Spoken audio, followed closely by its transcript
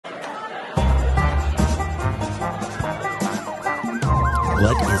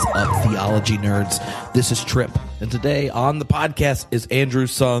What is up, theology nerds? This is Tripp, and today on the podcast is Andrew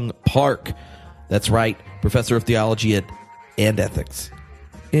Sung Park. That's right, professor of theology and ethics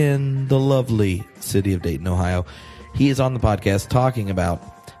in the lovely city of Dayton, Ohio. He is on the podcast talking about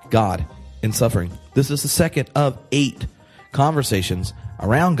God and suffering. This is the second of 8 conversations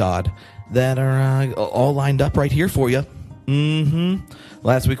around God that are all lined up right here for you.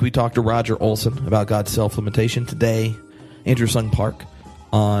 Last week we talked to Roger Olson about God's self-limitation. Today, Andrew Sung Park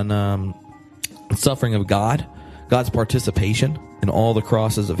on suffering of God, God's participation in all the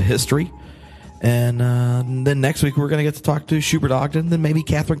crosses of history. And then next week we're going to get to talk to Schubert Ogden, then maybe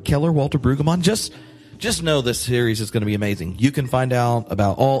Catherine Keller, Walter Brueggemann. Just know this series is going to be amazing. You can find out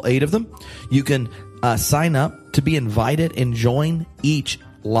about all 8 of them. You can sign up to be invited and join each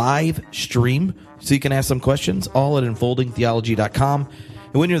live stream so you can ask some questions, all at unfoldingtheology.com.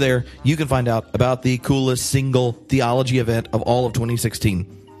 And when you're there, you can find out about the coolest single theology event of all of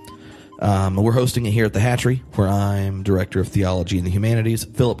 2016. We're hosting it here at the Hatchery, where I'm Director of Theology and the Humanities.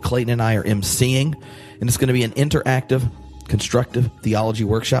 Philip Clayton and I are emceeing, and it's going to be an interactive, constructive theology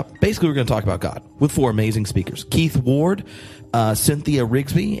workshop. Basically, we're going to talk about God with 4 amazing speakers: Keith Ward, Cynthia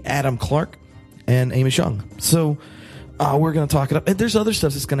Rigsby, Adam Clark, and Amy Chung. So we're going to talk it up. And there's other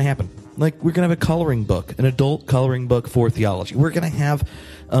stuff that's going to happen. Like, we're going to have a coloring book, an adult coloring book for theology. We're going to have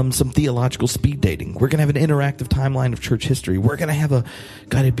some theological speed dating. We're going to have an interactive timeline of church history. We're going to have a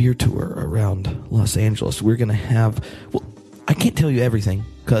guided beer tour around Los Angeles. We're going to have, well, I can't tell you everything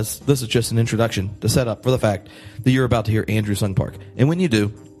because this is just an introduction to set up for the fact that you're about to hear Andrew Sung Park. And when you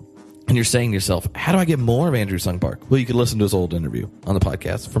do, and you're saying to yourself, how do I get more of Andrew Sung Park? Well, you can listen to his old interview on the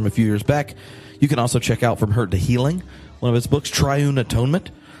podcast from a few years back. You can also check out From Hurt to Healing, one of his books, Triune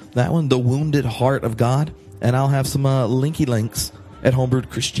Atonement. That one, The Wounded Heart of God. And I'll have some linky links at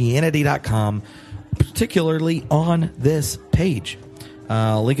homebrewedchristianity.com, particularly on this page.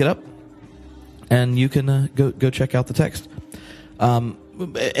 I'll link it up, and you can go check out the text.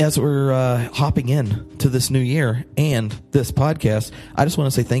 As we're hopping in to this new year and this podcast, I just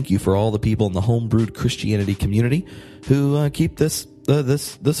want to say thank you for all the people in the Homebrewed Christianity community who keep this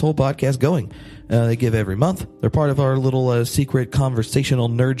whole podcast going. They give every month. They're part of our little secret conversational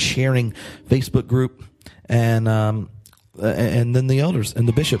nerd sharing Facebook group, and then the elders and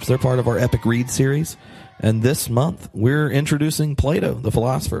the bishops. They're part of our Epic Read series. And this month we're introducing Plato, the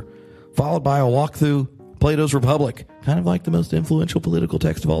philosopher, followed by a walk through Plato's Republic, kind of like the most influential political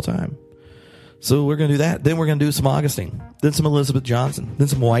text of all time. So we're going to do that. Then we're going to do some Augustine, then some Elizabeth Johnson, then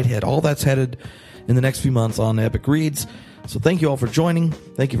some Whitehead. All that's headed in the next few months on Epic Reads. So thank you all for joining.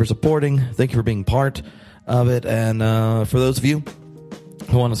 Thank you for supporting. Thank you for being part of it. And for those of you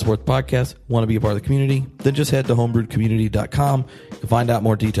who want to support the podcast, want to be a part of the community, then just head to homebrewedcommunity.com to find out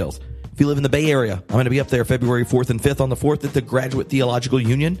more details. If you live in the Bay Area, I'm going to be up there February 4th and 5th. On the 4th at the Graduate Theological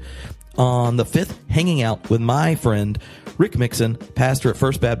Union. On the 5th, hanging out with my friend Rick Mixon, pastor at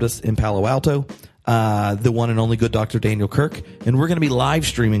First Baptist in Palo Alto, the one and only good Dr. Daniel Kirk. And we're going to be live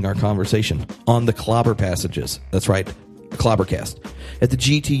streaming our conversation on the Clobber Passages. That's right, the Clobbercast. At the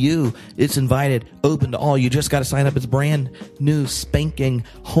GTU, it's invited, open to all. You just got to sign up. It's brand new, spanking,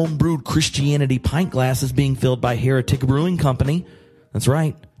 homebrewed Christianity pint glasses being filled by Heretic Brewing Company. That's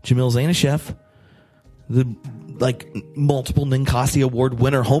right, Jamil Zainasheff, the multiple Ninkasi Award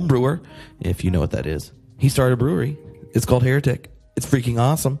winner homebrewer, if you know what that is. He started a brewery. It's called Heretic. It's freaking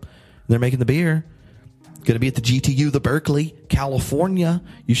awesome. They're making the beer. Going to be at the GTU, the Berkeley, California.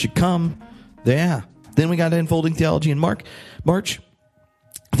 You should come. Yeah. Then we got Unfolding Theology in March.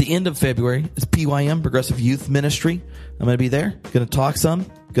 At the end of February is PYM, Progressive Youth Ministry. I'm going to be there. Going to talk some.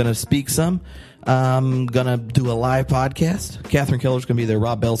 Going to speak some. I'm going to do a live podcast. Catherine Keller's going to be there.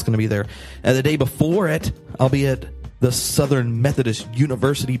 Rob Bell's going to be there. And the day before it, I'll be at the Southern Methodist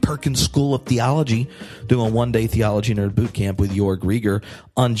University Perkins School of Theology doing a one-day theology nerd boot camp with Jorg Rieger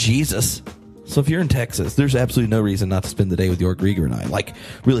on Jesus. So if you're in Texas, there's absolutely no reason not to spend the day with Jorg Rieger and I. Like,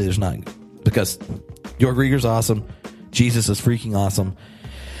 really, there's not. Because Jorg Rieger's awesome. Jesus is freaking awesome.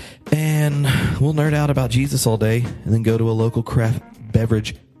 And we'll nerd out about Jesus all day and then go to a local craft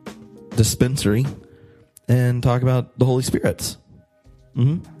beverage dispensary and talk about the Holy Spirits.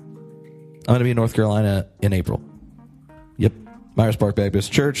 I'm going to be in North Carolina in April. Yep. Myers Park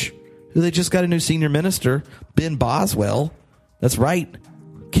Baptist Church, who they just got a new senior minister, Ben Boswell. That's right.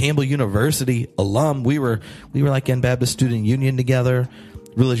 Campbell University alum. We were like in Baptist Student Union together,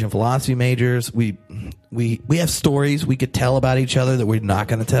 religion philosophy majors. We have stories we could tell about each other that we're not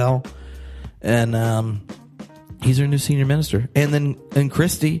going to tell. And he's our new senior minister. And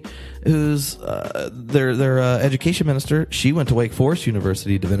Christy, who's their education minister, she went to Wake Forest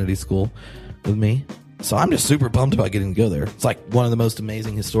University Divinity School with me. So I'm just super pumped about getting to go there. It's like one of the most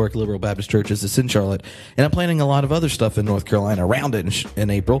amazing historic liberal Baptist churches. It's in Charlotte. And I'm planning a lot of other stuff in North Carolina around it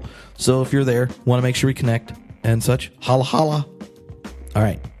in April. So if you're there, want to make sure we connect and such, holla holla. All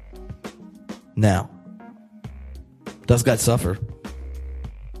right. Now, does God suffer?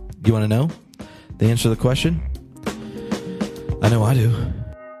 You want to know the answer to the question? I know I do.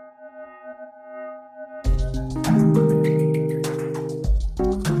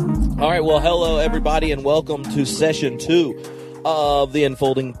 All right, well, hello, everybody, and welcome to Session 2 of the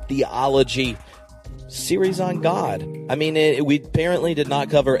Unfolding Theology series on God. I mean, we apparently did not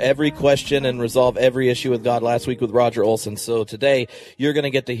cover every question and resolve every issue with God last week with Roger Olson. So today, you're going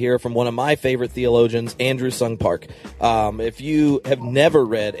to get to hear from one of my favorite theologians, Andrew Sung Park. If you have never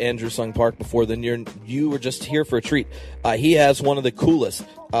read Andrew Sung Park before, then you were just here for a treat. He has one of the coolest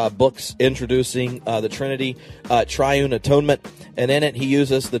books introducing the Trinity, Triune Atonement, and in it he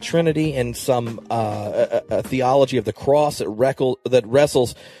uses the Trinity and some a theology of the cross that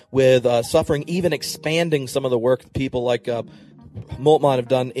wrestles with suffering, even expanding some of the work people like Moltmann have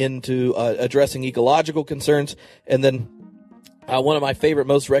done into addressing ecological concerns. And then one of my favorite,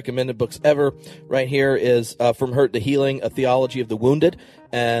 most recommended books ever right here is From Hurt to Healing, A Theology of the Wounded.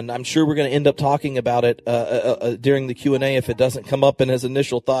 And I'm sure we're going to end up talking about it during the Q&A if it doesn't come up in his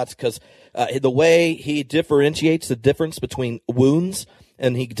initial thoughts, because the way he differentiates the difference between wounds,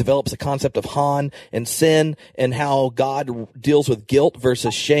 and he develops a concept of Han and sin and how God deals with guilt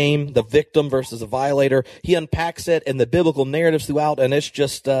versus shame, the victim versus the violator. He unpacks it in the biblical narratives throughout, and it's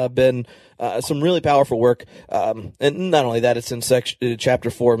just been some really powerful work. And not only that, it's in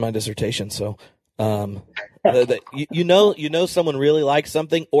chapter 4 of my dissertation. So you know someone really likes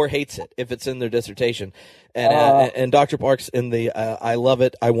something or hates it if it's in their dissertation. And Dr. Park's in the I love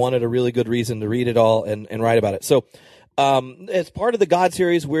it, I wanted a really good reason to read it all and write about it. So as part of the God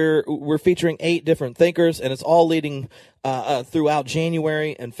series, we're featuring 8 different thinkers, and it's all leading throughout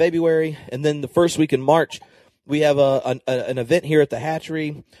January and February. And then the first week in March, we have an event here at the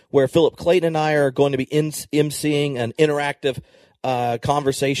Hatchery where Philip Clayton and I are going to be emceeing an interactive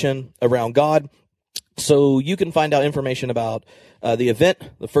conversation around God. So you can find out information about the event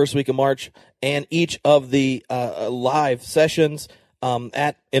the first week of March and each of the live sessions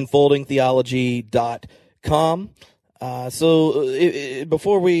at unfoldingtheology.com. So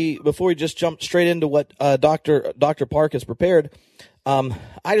before we just jump straight into what Dr. Park has prepared,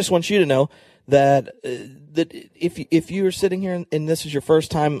 I just want you to know that if you are sitting here and this is your first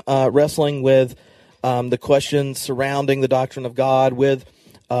time wrestling with the questions surrounding the doctrine of God with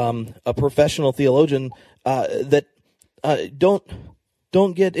a professional theologian, that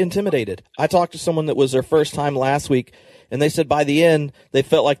don't get intimidated. I talked to someone that was their first time last week, and they said by the end, they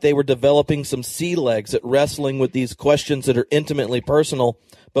felt like they were developing some sea legs at wrestling with these questions that are intimately personal,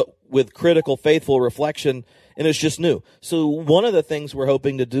 but with critical, faithful reflection, and it's just new. So one of the things we're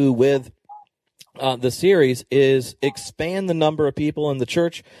hoping to do with the series is expand the number of people in the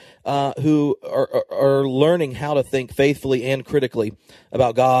church who are learning how to think faithfully and critically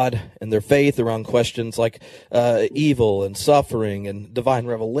about God and their faith around questions like evil and suffering and divine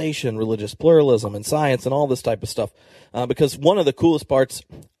revelation, religious pluralism and science and all this type of stuff. Because one of the coolest parts,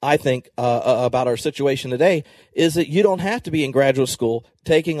 I think, about our situation today is that you don't have to be in graduate school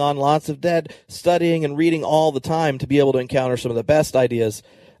taking on lots of debt, studying and reading all the time to be able to encounter some of the best ideas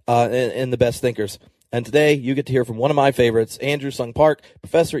and the best thinkers. And today you get to hear from one of my favorites, Andrew Sung Park,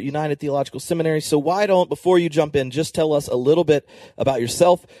 professor at United Theological Seminary. So why don't, before you jump in, just tell us a little bit about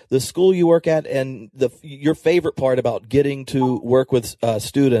yourself, the school you work at, and your favorite part about getting to work with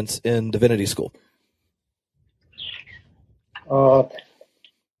students in divinity school.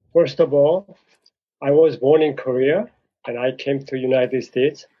 First of all, I was born in Korea, and I came to United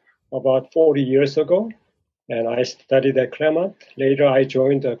States about 40 years ago. And I studied at Claremont. Later, I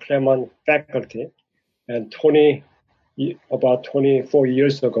joined the Claremont faculty. And about 24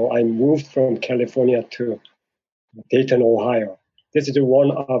 years ago, I moved from California to Dayton, Ohio. This is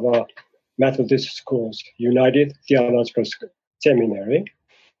one of our Methodist schools, United Theological Seminary.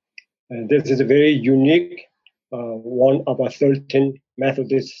 And this is a very unique one of our 13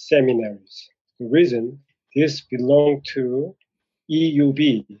 Methodist seminaries. The reason this belongs to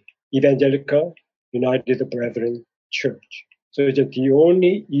EUB, Evangelical United Brethren Church. So it's the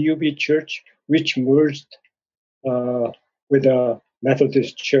only EUB church which merged with a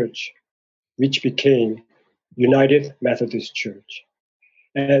Methodist church, which became United Methodist Church.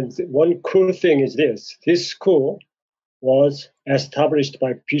 And one cool thing is this school was established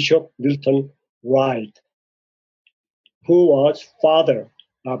by Bishop Milton Wright, who was father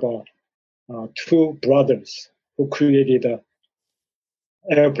of 2 brothers who created an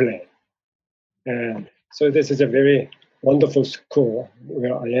airplane. And So this is a very wonderful school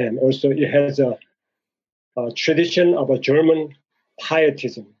where I am. Also, it has a tradition of a German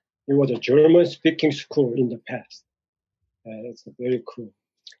pietism. It was a German-speaking school in the past. It's very cool.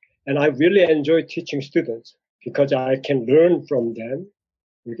 And I really enjoy teaching students because I can learn from them.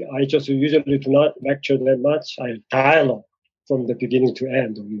 I just usually do not lecture that much. I dialogue from the beginning to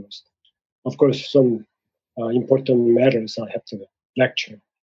end almost. Of course, some important matters I have to lecture.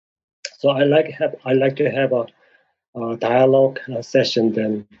 So I like to have a dialogue session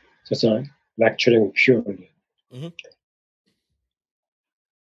than just lecturing purely. Mm-hmm.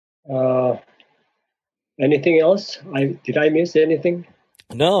 Anything else? Did I miss anything?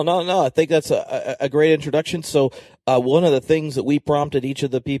 No. I think that's a great introduction. So one of the things that we prompted each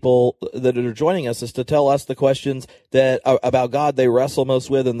of the people that are joining us is to tell us the questions that about God they wrestle most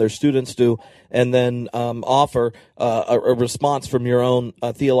with and their students do, and then offer a response from your own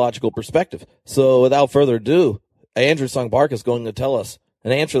theological perspective. So without further ado, Andrew Sung Park is going to tell us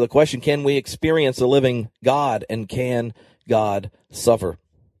and answer the question, can we experience a living God, and can God suffer?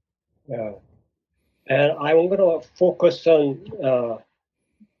 Yeah. And I'm going to focus on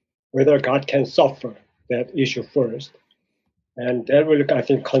whether God can suffer, that issue first. And that will, I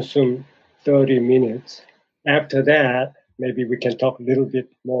think, consume 30 minutes. After that, maybe we can talk a little bit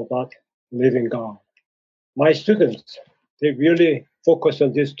more about living God. My students, they really focus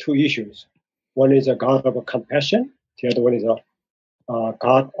on these two issues. One is a God of compassion. The other one is a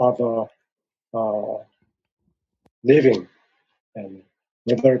God of living. And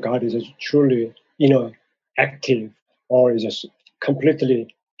whether God is truly, active or is just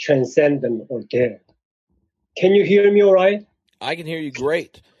completely transcendent or dead. Can you hear me all right? I can hear you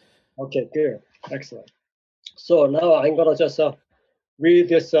great. Okay, good. Excellent. So now I'm going to just read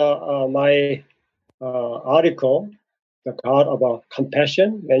this my article, The God of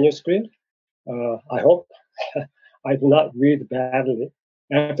Compassion manuscript. I hope I do not read badly.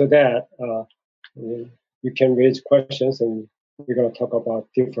 After that, you can raise questions and we're going to talk about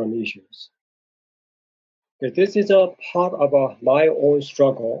different issues. Okay, this is a part of my own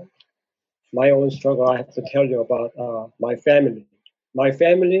struggle. I have to tell you about my family. My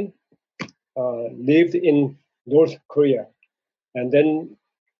family lived in North Korea. And then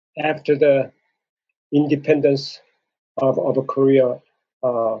after the independence of Korea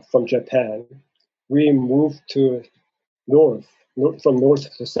from Japan, we moved to from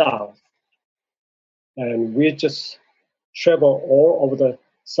north to south. And we just travel all over the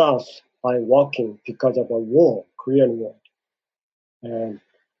south by walking because of a war, Korean War. And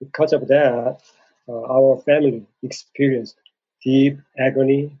because of that, our family experienced deep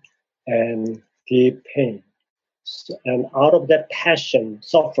agony and deep pain. And out of that passion,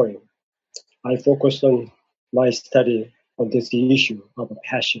 suffering, I focused on my study on this issue of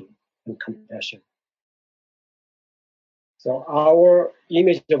passion and compassion. So our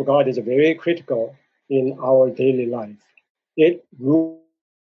image of God is very critical in our daily life. It rules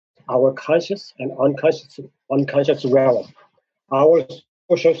our conscious and unconscious realm. Our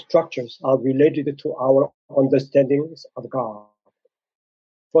social structures are related to our understandings of God.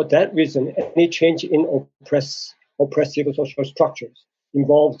 For that reason, any change in oppressive social structures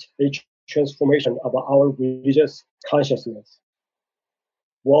involves a transformation of our religious consciousness.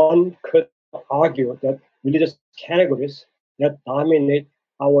 One could argue that religious categories that dominate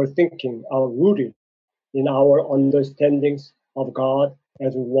our thinking are rooted in our understandings of God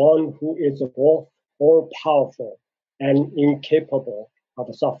as one who is both all-powerful and incapable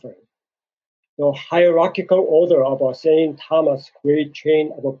of suffering. The hierarchical order of St. Thomas' great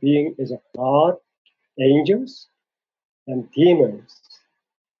chain of being is God, angels, and demons,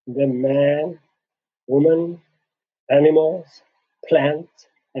 then man, woman, animals, plants,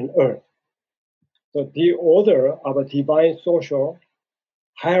 and earth. So the order of a divine social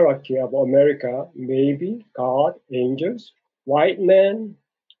hierarchy of America may be God, angels, white men,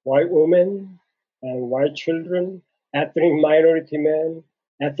 white women, and white children, ethnic minority men,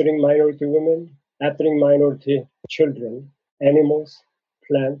 ethnic minority women, ethnic minority children, animals,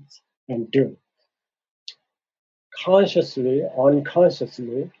 plants, and dirt. Consciously,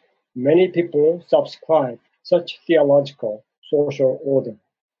 unconsciously, many people subscribe such theological social order.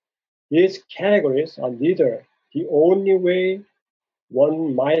 These categories are neither the only way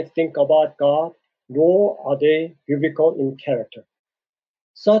one might think about God, nor are they biblical in character.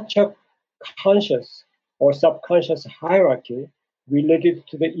 Such a conscious or subconscious hierarchy related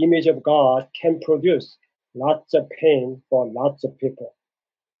to the image of God can produce lots of pain for lots of people.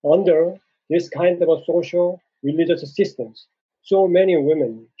 Under this kind of a social religious systems, so many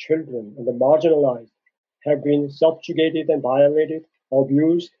women, children, and the marginalized have been subjugated and violated,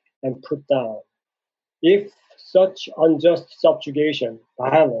 abused, and put down. If such unjust subjugation,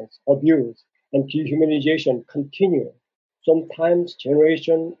 violence, abuse, and dehumanization continue, sometimes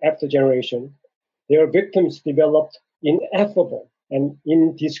generation after generation, their victims developed ineffable and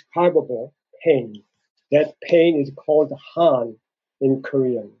indescribable pain. That pain is called Han in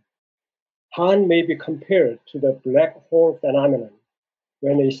Korean. Han may be compared to the black hole phenomenon,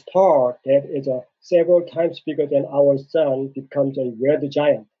 when a star that is several times bigger than our sun becomes a red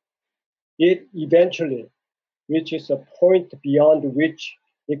giant. It eventually reaches a point beyond which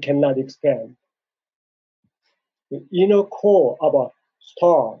it cannot expand. The inner core of a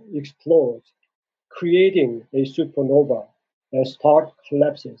star explodes, creating a supernova, and star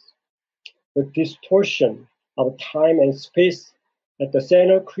collapses. The distortion of time and space at the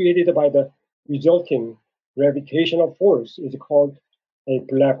center created by the resulting gravitational force is called a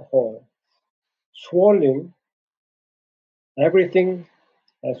black hole. Swallowing everything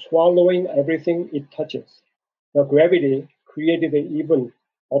and swallowing everything it touches. The gravity created an even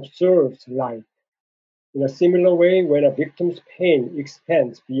observes light. In a similar way, when a victim's pain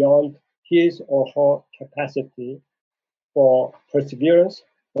expands beyond his or her capacity for perseverance,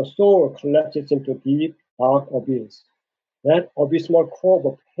 the soul collapses into deep, dark abyss. That abysmal core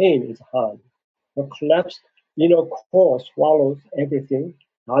of pain is Han. The collapsed inner core swallows everything,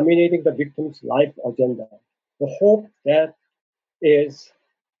 dominating the victim's life agenda. The hope that is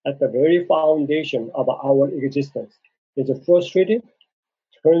at the very foundation of our existence is frustrated,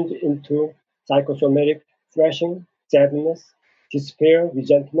 turned into psychosomatic thrashing, sadness, despair,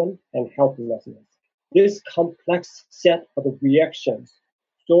 resentment, and helplessness. This complex set of reactions,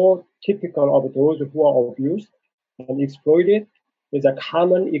 so typical of those who are abused and exploited, is a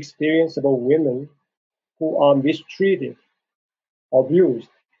common experience of women who are mistreated, abused,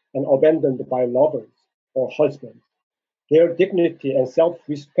 and abandoned by lovers or husbands. Their dignity and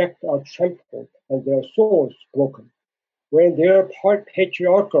self-respect are trampled and their souls broken. When their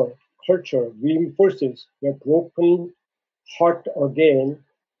patriarchal culture reinforces their broken heart again,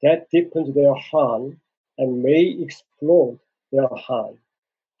 that deepens their Han and may explode their Han.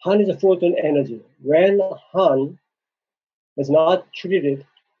 Han is a frozen energy. When Han is not treated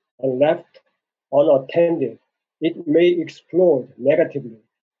and left unattended, it may explode negatively.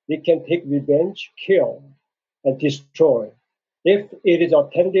 It can take revenge, kill, and destroy. If it is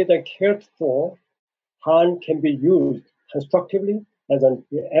attended and cared for, Han can be used constructively as an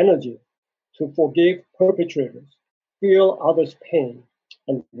energy to forgive perpetrators, feel others' pain,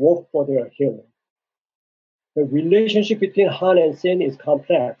 and work for their healing. The relationship between Han and sin is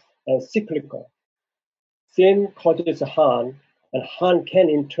complex and cyclical. Sin causes Han, and Han can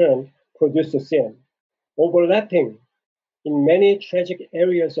in turn produce sin. Overlapping in many tragic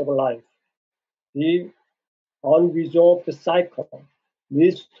areas of life, the unresolved cycle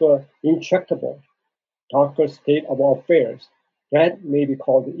leads to an intractable, darker state of affairs that may be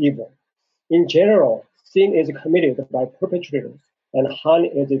called evil. In general, sin is committed by perpetrators, and harm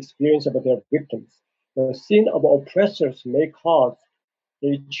is experienced by their victims. The sin of oppressors may cause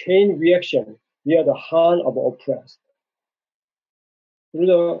a chain reaction via the harm of oppressed. Through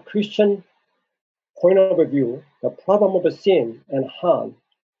the Christian point of view, the problem of sin and harm,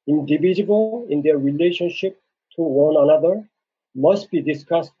 indivisible in their relationship to one another, must be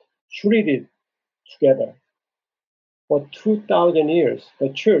discussed, treated together. For 2,000 years, the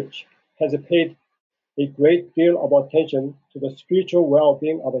Church has paid a great deal of attention to the spiritual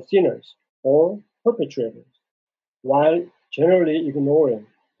well-being of sinners or perpetrators, while generally ignoring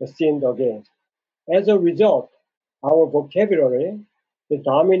the sinned against. As a result, our vocabulary is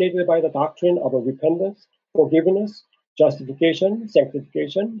dominated by the doctrine of repentance, forgiveness, justification,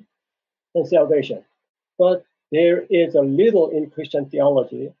 sanctification, and salvation. But there is a little in Christian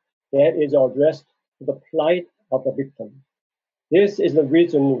theology that is addressed to the plight of the victim. This is the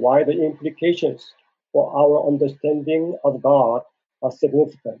reason why the implications for our understanding of God are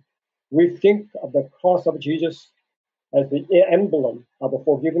significant. We think of the cross of Jesus as the emblem of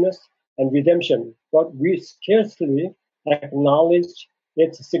forgiveness and redemption, but we scarcely acknowledge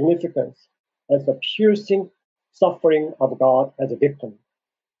its significance as the piercing suffering of God as a victim.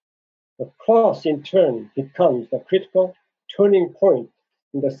 The cross, in turn, becomes the critical turning point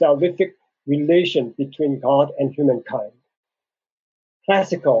in the salvific relation between God and humankind.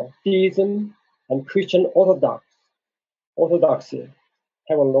 Classical theism and Christian orthodoxy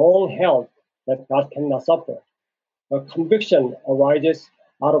have long held that God cannot suffer. The conviction arises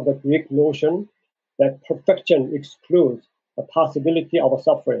out of the Greek notion that perfection excludes the possibility of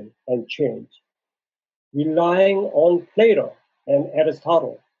suffering and change. Relying on Plato and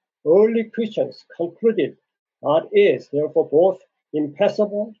Aristotle, early Christians concluded God is therefore both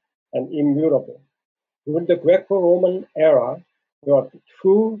impassible and immutable. During the Greco-Roman era, there are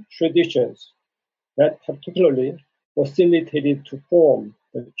two traditions that particularly facilitated to form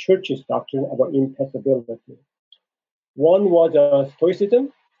the church's doctrine of impassibility. One was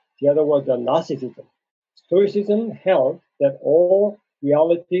Stoicism, the other was Gnosticism. Stoicism held that all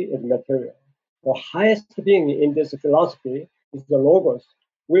reality is material. The highest being in this philosophy is the Logos,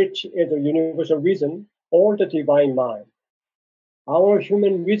 which is the universal reason or the divine mind. Our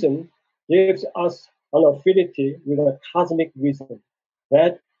human reason gives us an affinity with a cosmic reason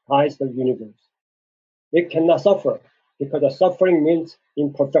that guides the universe. It cannot suffer because the suffering means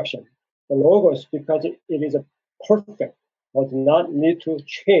imperfection. The Logos, because it is perfect, does not need to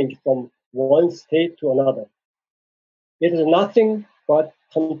change from one state to another. It is nothing but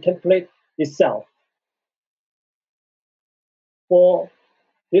contemplate itself. For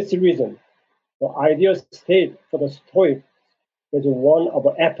this reason, the ideal state for the Stoics is one of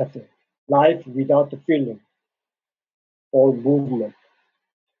apathy, life without feeling or movement.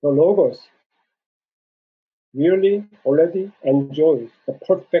 The Logos really already enjoys the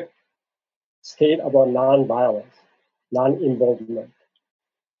perfect state of non-violence, non-involvement.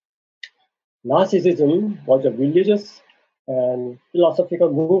 Gnosticism was a religious and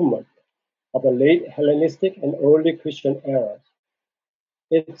philosophical movement of the late Hellenistic and early Christian eras.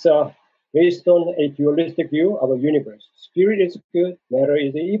 It's based on a dualistic view of the universe. Spirit is good, matter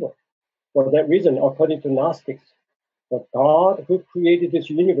is evil. For that reason, according to Gnostics, the God who created this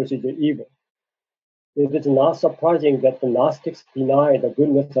universe is evil. It is not surprising that the Gnostics deny the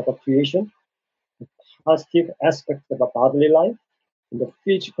goodness of a creation, the positive aspects of a bodily life, and the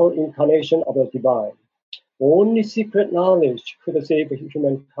physical incarnation of the divine. Only secret knowledge could save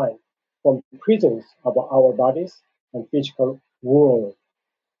humankind from prisons of our bodies and physical world.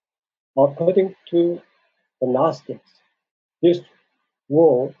 According to the Gnostics, this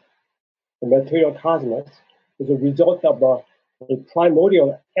world, the material cosmos, is a result of a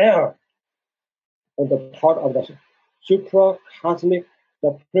primordial error on the part of the supra-cosmic,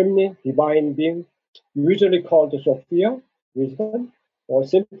 supremely divine being, usually called the Sophia, wisdom, or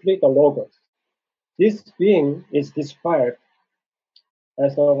simply the Logos. This being is described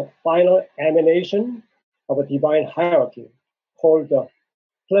as the final emanation of a divine hierarchy called the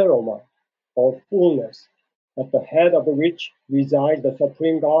pleroma, or fullness, at the head of which resides the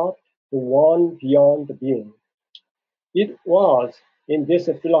Supreme God, the one beyond the being. It was in this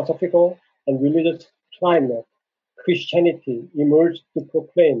philosophical and religious climate Christianity emerged to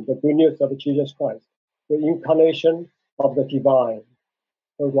proclaim the good news of Jesus Christ, the incarnation of the divine.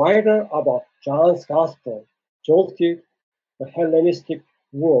 The writer of John's Gospel jolted the Hellenistic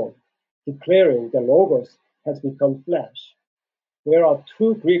world, declaring the Logos has become flesh. There are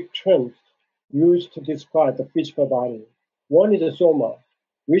two Greek terms used to describe the physical body. One is a soma,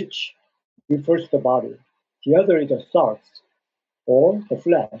 which refers to the body. The other is a sarx, or the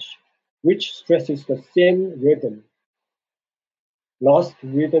flesh, which stresses the same rhythm, lost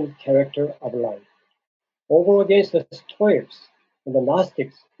rhythm character of life. Over against the Stoics and the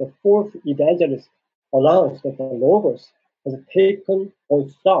Gnostics, the fourth evangelist announced that the Logos has taken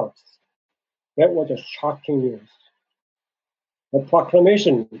on sarx. That was a shocking news. The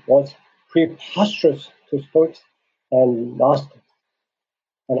proclamation was preposterous to Stoics and Gnostics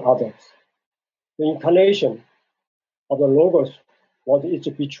and others. The incarnation of the Logos was its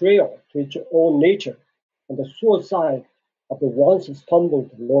betrayal to its own nature and the suicide of the once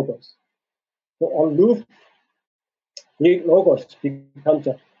stumbled Logos. The aloof Greek Logos becomes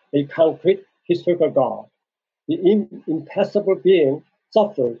a concrete historical God. The impassible being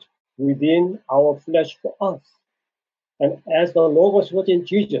suffers within our flesh for us. And as the Logos was in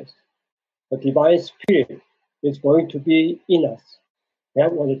Jesus, the divine spirit is going to be in us.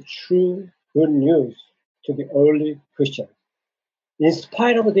 That was a true good news to the early Christians. In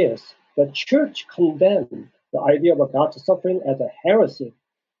spite of this, the church condemned the idea of God's suffering as a heresy.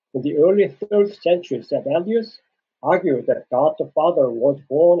 In the early 3rd century, Sabellius argued that God the Father was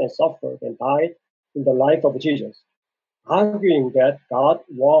born and suffered and died in the life of Jesus, arguing that God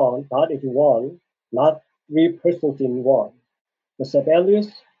is one, not three persons in one. The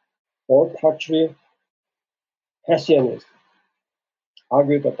Sabellius, or partly Hessianist,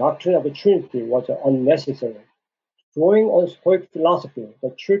 argued the doctrine of the Trinity was unnecessary. Drawing on Stoic philosophy,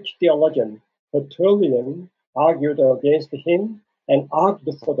 the church theologian Tertullian argued against him and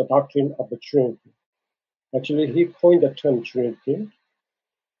argued for the doctrine of the Trinity. Actually, he coined the term Trinity,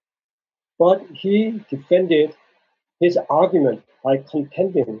 but he defended his argument by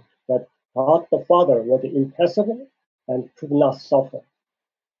contending that God the Father was impassible and could not suffer.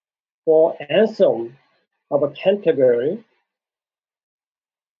 For Anselm of Canterbury,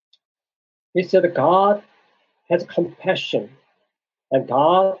 He said God has compassion, and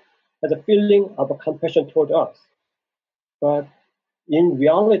God has a feeling of compassion toward us. But in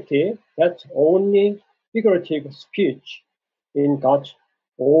reality, that's only figurative speech in God's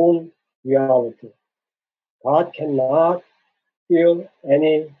own reality. God cannot feel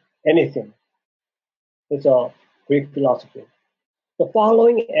anything. It's a Greek philosophy. The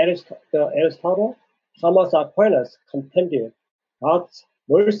following Aristotle, Thomas Aquinas contended God's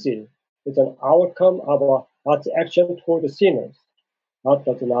mercy is an outcome of God's action toward the sinners. God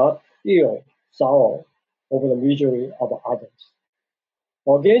does not feel sorrow over the misery of others.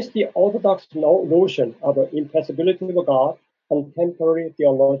 Against the orthodox notion of the impassibility of God, contemporary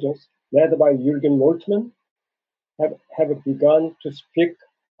theologians led by Jürgen Moltmann have begun to speak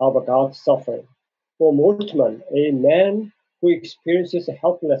of God's suffering. For Moltmann, a man who experiences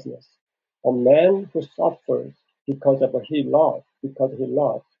helplessness, a man who suffers because he loves,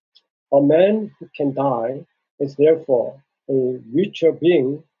 a man who can die is therefore a richer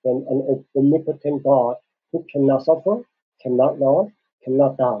being than an omnipotent God who cannot suffer, cannot love,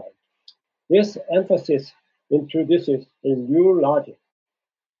 cannot die. This emphasis introduces a new logic.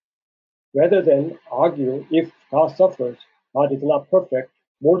 Rather than argue if God suffers, God is not perfect,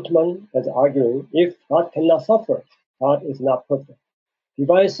 Moltmann is arguing if God cannot suffer, God is not perfect.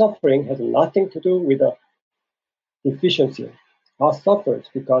 Divine suffering has nothing to do with a deficiency. God suffers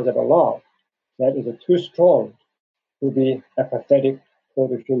because of a love that is too strong to be apathetic for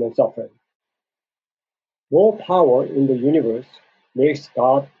the human suffering. No power in the universe makes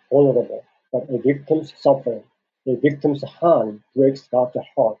God vulnerable, but a victim's suffering, a victim's harm breaks God's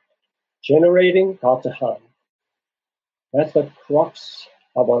heart, generating God's harm. That's the crux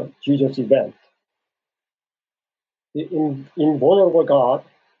of a Jesus event. The invulnerable God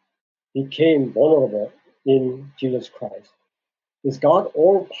became vulnerable in Jesus Christ. Is God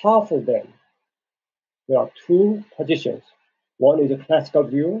all powerful then? There are two positions. One is a classical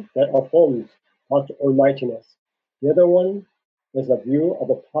view that affirms God's almightiness. The other one is a view of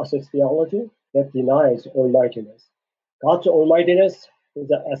a process theology that denies almightiness. God's almightiness is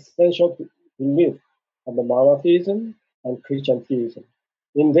an essential belief of the monotheism and Christian theism.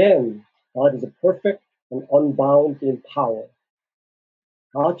 In them, God is perfect and unbound in power.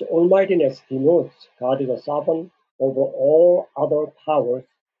 God's almightiness denotes God is a sovereign over all other powers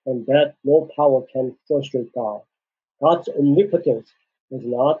and that no power can frustrate God. God's omnipotence is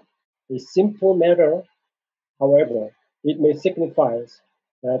not a simple matter. However, it may signify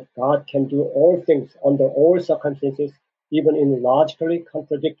that God can do all things under all circumstances, even in logically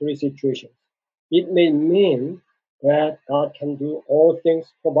contradictory situations. It may mean that God can do all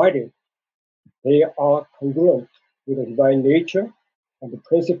things provided they are congruent with the divine nature and the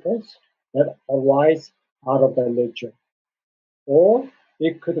principles that arise out of that nature. Or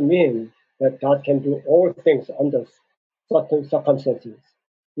it could mean that God can do all things under certain circumstances.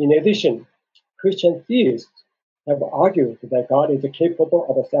 In addition, Christian theists have argued that God is capable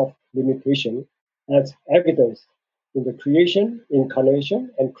of self-limitation as evidenced in the creation,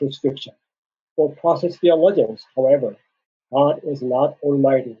 incarnation, and crucifixion. For process theologians, however, God is not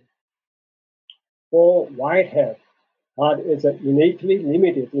almighty. For Whitehead, God is innately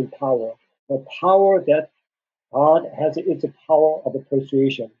limited in power. The power that God has is the power of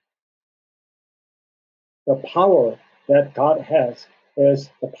persuasion. The power that God has is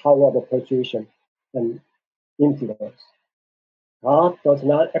the power of persuasion and influence. God does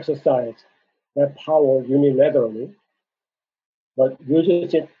not exercise that power unilaterally, but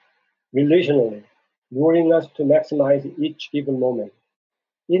uses it relationally, luring us to maximize each given moment.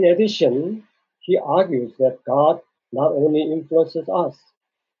 In addition, he argues that God not only influences us,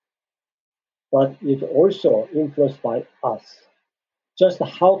 but is also influenced by us. Just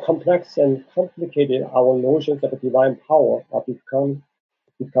how complex and complicated our notions of divine power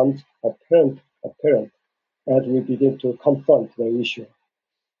becomes apparent as we begin to confront the issue.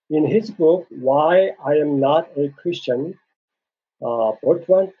 In his book, Why I Am Not a Christian,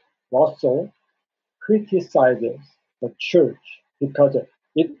 Bertrand Russell criticizes the church because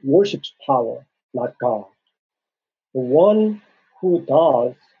it worships power, not God. The one who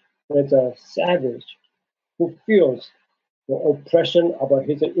does is a savage who feels the oppression of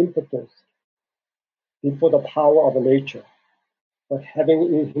his impotence before the power of nature, but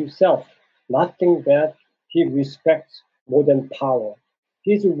having in himself nothing that he respects more than power.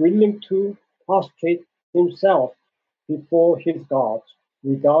 He is willing to prostrate himself before his gods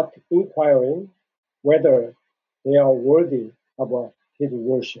without inquiring whether they are worthy of his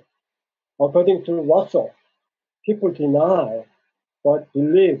worship. According to Russell, people deny but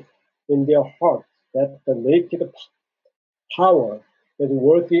believe in their hearts that the naked power is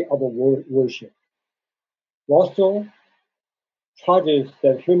worthy of worship. Russell charges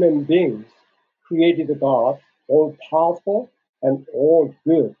that human beings created God, all powerful and all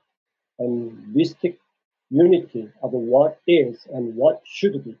good, and mystic unity of what is and what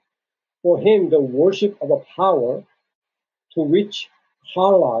should be. For him, the worship of a power to which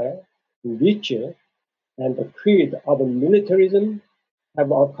Carlyle, Nietzsche, and the creed of militarism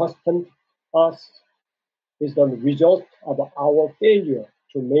have accustomed us is the result of our failure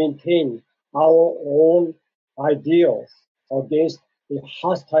to maintain our own ideals against a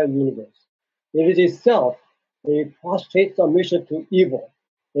hostile universe. It is itself a prostrate submission to evil,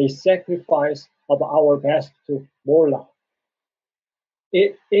 a sacrifice of our best to Moloch.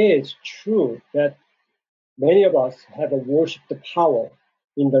 It is true that many of us have worshipped the power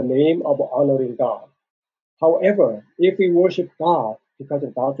in the name of honoring God. However, if we worship God because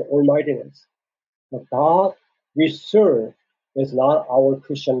of God's almightiness, the God we serve is not our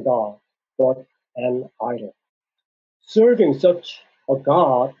Christian God, but an idol. Serving such a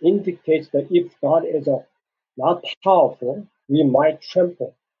God indicates that if God is not powerful, we might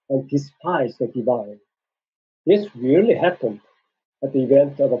trample and despise the divine. This really happened at the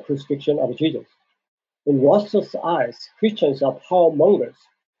event of the crucifixion of Jesus. In Russell's eyes, Christians are power mongers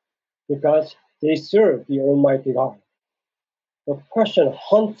because they serve the Almighty God. The question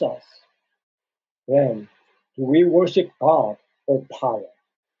haunts us then, do we worship God or power?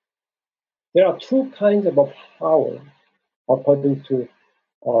 There are two kinds of power, according to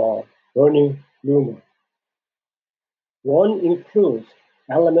Bernie Lumer. One includes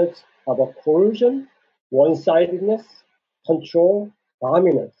elements of coercion, one-sidedness, control,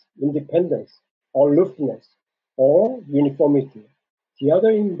 dominance, independence, aloofness, or uniformity. The other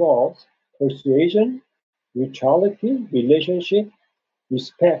involves persuasion, neutrality, relationship,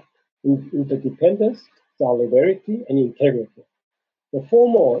 respect, interdependence, solidarity, and integrity. The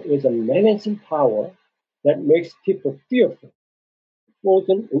former is a menacing power that makes people fearful,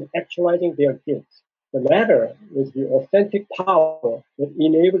 frozen in actualizing their gifts. The latter is the authentic power that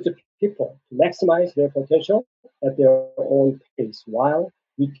enables people to maximize their potential at their own pace while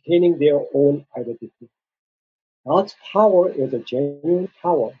retaining their own identity. God's power is a genuine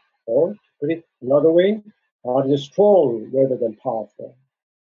power, or to put it another way, God is strong rather than powerful.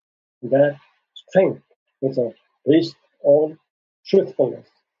 That strength is based on truthfulness,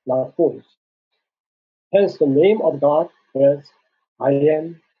 not force. Hence, the name of God is I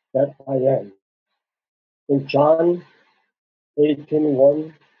am that I am. In John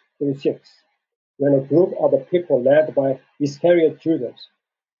 18:1-6, when a group of people led by Iscariot Judas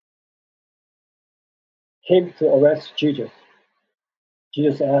came to arrest Jesus,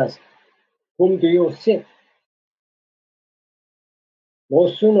 Jesus asked, "Whom do you seek?" No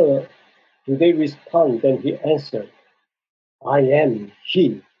sooner do they respond than he answered, "I am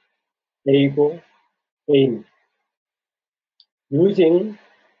he, able, aim." Using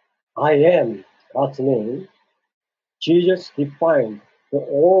I am God's name, Jesus defined the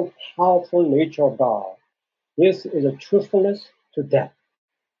all-powerful nature of God. This is a truthfulness to death.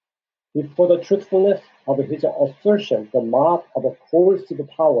 Before the truthfulness of his assertion, the mob of a coercive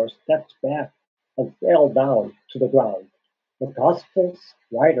power stepped back and fell down to the ground. The Gospel's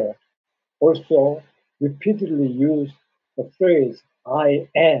writer also repeatedly used the phrase I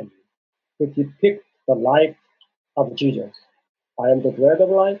am to depict the life of Jesus. I am the bread of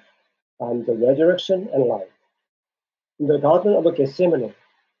life, I am the resurrection and life. In the Garden of Gethsemane,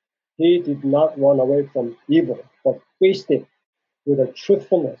 he did not run away from evil, but faced it with a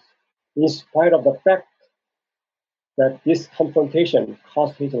truthfulness, in spite of the fact that this confrontation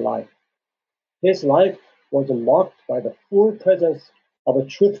cost his life. His life was marked by the full presence of a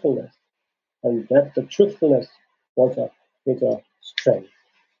truthfulness, and that the truthfulness was his strength.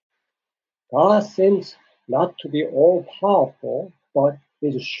 God seems not to be all-powerful, but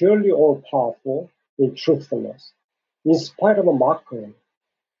is surely all-powerful in truthfulness. In spite of a mockery,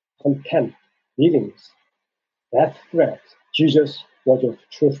 contempt, beatings, death threats, Jesus was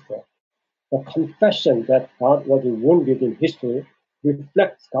truthful. The confession that God was wounded in history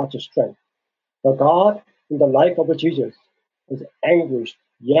reflects God's strength. The God in the life of Jesus is anguished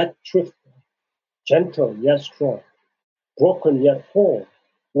yet truthful, gentle yet strong, broken yet whole,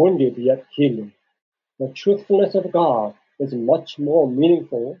 wounded yet healing. The truthfulness of God is much more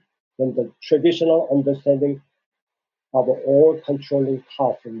meaningful than the traditional understanding of all-controlling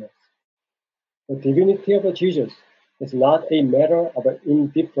powerfulness. The divinity of Jesus is not a matter of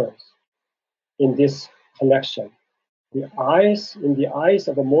indifference in this connection. In the eyes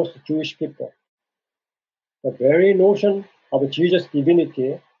of most Jewish people, the very notion of Jesus'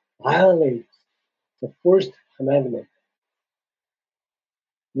 divinity violates the first commandment.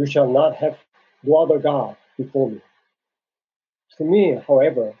 You shall not have no other God before me. To me,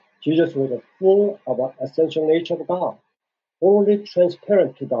 however, Jesus was full of the essential nature of God, wholly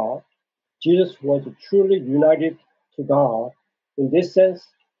transparent to God. Jesus was truly united to God. In this sense,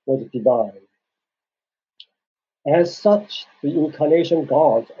 was divine. As such, the incarnation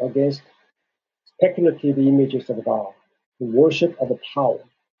guards against speculative images of God, the worship of power,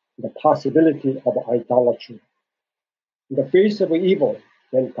 the possibility of idolatry. In the face of evil,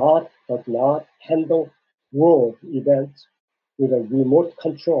 when God does not handle world events with a remote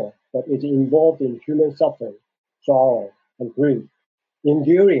control but is involved in human suffering, sorrow, and grief,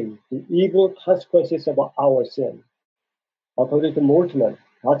 enduring the evil consequences of our sin. According to Moltmann,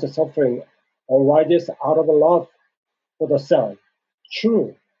 God's suffering arises out of love for the Son.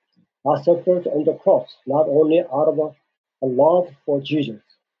 True, God suffered on the cross not only out of a love for Jesus,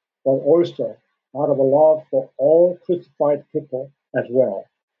 but also out of a love for all crucified people as well.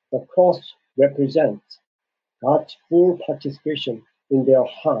 The cross represents God's full participation in their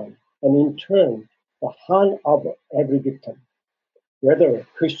harm, and in turn, the harm of every victim, whether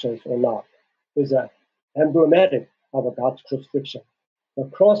Christians or not, is emblematic of God's crucifixion. The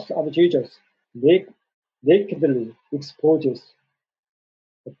cross of Jesus nakedly exposes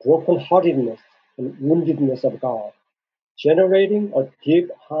the brokenheartedness and woundedness of God, generating a deep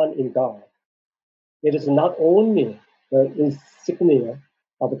harm in God. It is not only the insignia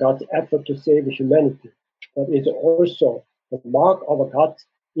of God's effort to save humanity, but it is also the mark of God's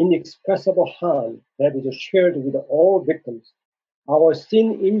inexpressible harm that is shared with all victims. Our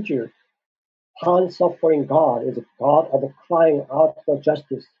sin-injured, harm-suffering God is a God of crying out for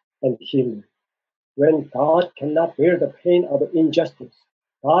justice and healing. When God cannot bear the pain of injustice,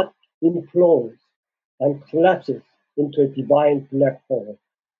 God implodes and collapses into a divine black hole.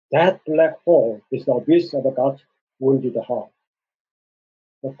 That black hole is the abyss of God's wounded heart.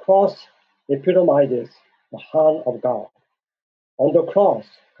 The cross epitomizes the heart of God. On the cross,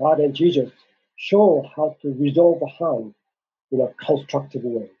 God and Jesus show how to resolve harm in a constructive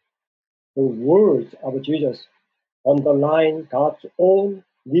way. The words of Jesus underline God's own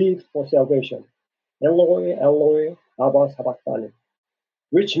need for salvation. Eloi, Eloi, lama sabachthani,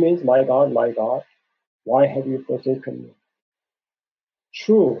 which means, my God, why have you forsaken me?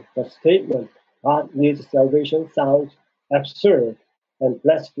 True, the statement, God needs salvation, sounds absurd and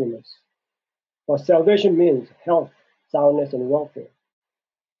blasphemous. But salvation means health, soundness, and welfare.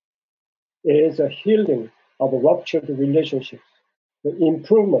 It is a healing of ruptured relationships, the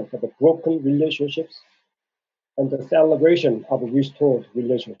improvement of broken relationships, and the celebration of restored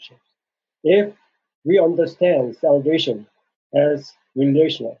relationships. If we understand salvation as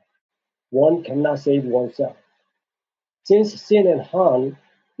relational, one cannot save oneself. Since sin and harm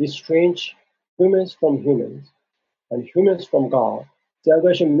estrange humans from humans and humans from God,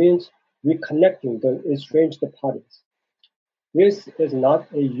 salvation means reconnecting the estranged parties. This is not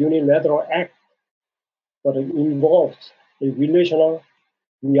a unilateral act, but it involves a relational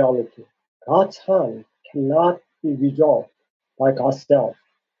reality. God's harm cannot be resolved by God's self,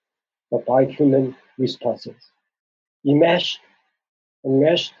 but by human responses. Enmeshed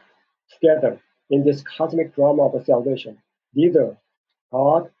together in this cosmic drama of salvation, neither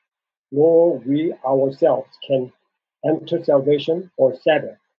God nor we ourselves can enter salvation or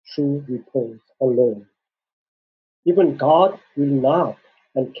Sabbath through repose alone. Even God will not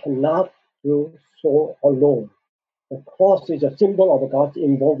and cannot do so alone. The cross is a symbol of God's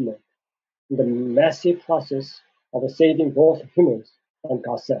involvement in the massive process of saving both humans and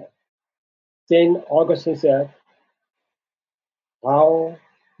God's self. St. Augustine said, Thou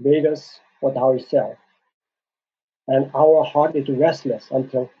made us for thyself, and our heart is restless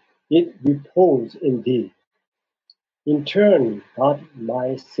until it reposes in thee. In turn, God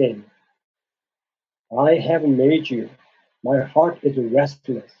might say, I have made you, my heart is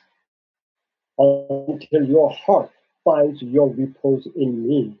restless, until your heart finds your repose in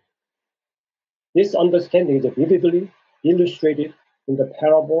me. This understanding is vividly illustrated in the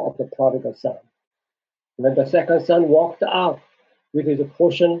parable of the prodigal son. When the second son walked out with his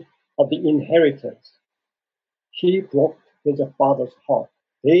portion of the inheritance, he broke his father's heart.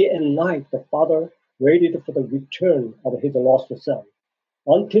 Day and night the father waited for the return of his lost son.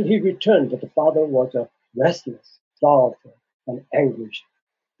 Until he returned, the father was restless, sorrowful, and anguished.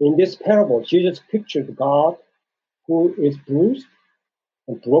 In this parable, Jesus pictured God who is bruised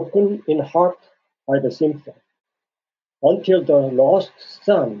and broken in heart by the sinful, until the lost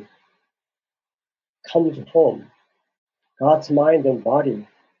son comes home. God's mind and body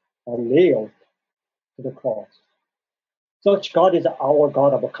are nailed to the cross. Such God is our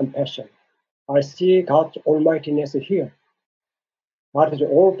God of compassion. I see God's almightiness here. God is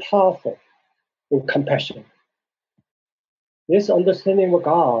all-powerful in compassion. This understanding of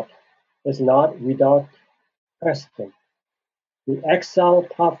God is not without precedent. The exiled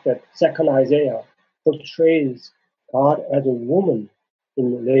prophet 2nd Isaiah portrays God as a woman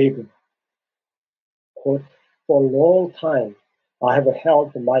in labor. Quote, "For a long time I have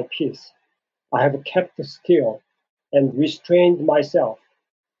held my peace. I have kept still and restrained myself.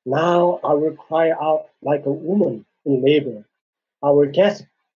 Now I will cry out like a woman in labor. I will gasp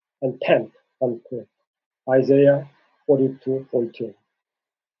and pant." Unquote. Isaiah 42:14.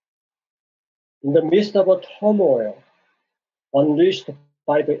 In the midst of a turmoil unleashed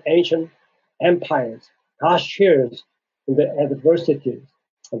by the ancient empires, God shares in the adversities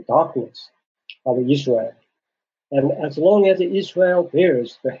and darkness of Israel. And as long as Israel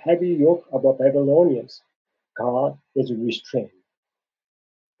bears the heavy yoke of the Babylonians, God is restrained.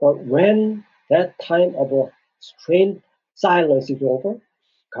 But when that time of strained silence is over,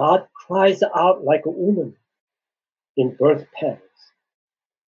 God cries out like a woman in birth pangs.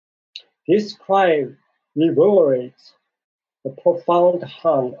 This cry reverberates the profound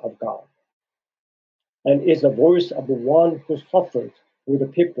hand of God and is the voice of the one who suffers with the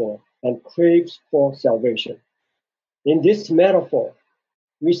people and craves for salvation. In this metaphor,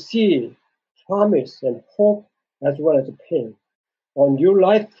 we see promise and hope as well as pain, a new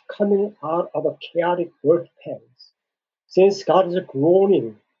life coming out of a chaotic birth pangs. Since God is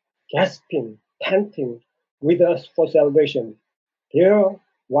groaning, gasping, panting with us for salvation, there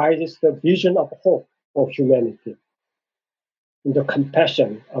rises the vision of hope for humanity in the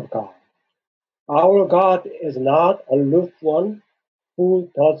compassion of God. Our God is not a aloof one who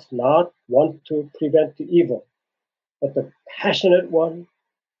does not want to prevent evil, but the passionate one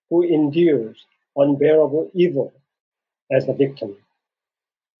who endures unbearable evil as a victim.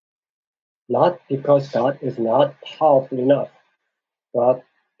 Not because God is not powerful enough, but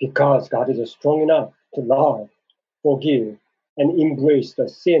because God is strong enough to love, forgive, and embrace the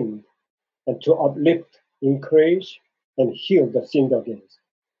sin, and to uplift, encourage, and heal the sinned against.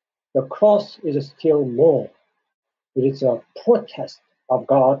 The cross is still more. It is a protest of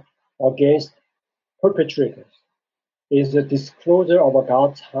God against perpetrators. It is a disclosure of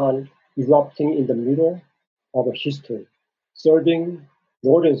God's hand erupting in the middle of history, serving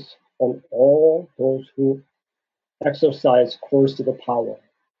notice on all those who exercise coercive power.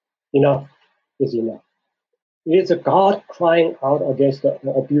 Enough is enough. It is a God crying out against the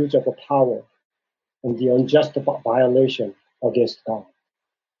abuse of power and the unjust violation against God.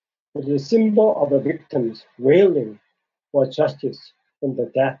 It is a symbol of the victims wailing for justice from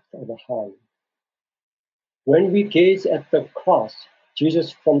the depth of the heart. When we gaze at the cross,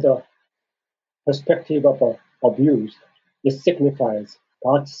 Jesus from the perspective of abuse, it signifies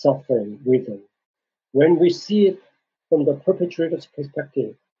God's suffering with him. When we see it from the perpetrator's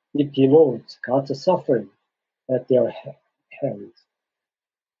perspective, it denotes God's suffering at their hands.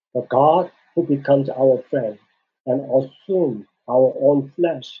 The God who becomes our friend and assumes our own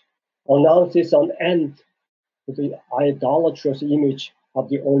flesh announces an end to the idolatrous image of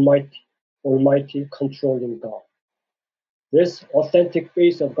the Almighty controlling God. This authentic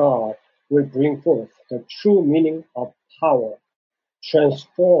face of God will bring forth the true meaning of power,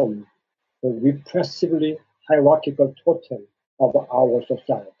 transform the repressively hierarchical totem of our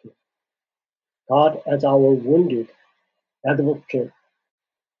society. God, as our wounded advocate,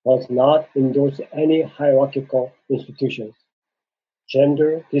 does not endorse any hierarchical institutions,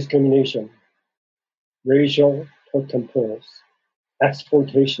 gender discrimination, racial totem poles,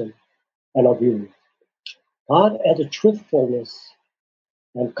 exploitation, and abuse. God, as truthfulness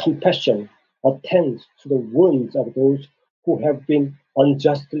and compassion, attends to the wounds of those who have been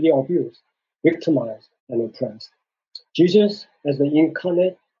unjustly abused, victimized, and oppressed. Jesus, as the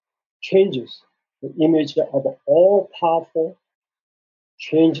incarnate, changes the image of all-powerful,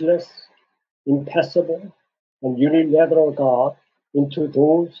 changeless, impassible, and unilateral God into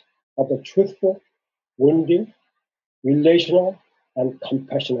those of the truthful, wounded, relational, and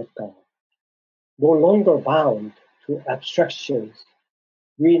compassionate God. No longer bound to abstractions,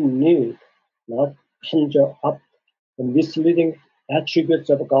 we need not conjure up the misleading attributes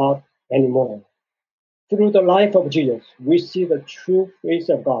of God anymore. Through the life of Jesus, we see the true face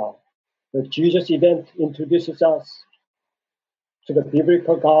of God. The Jesus event introduces us to the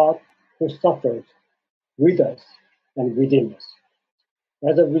biblical God who suffers with us and within us.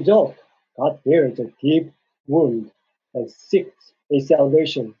 As a result, God bears a deep wound and seeks a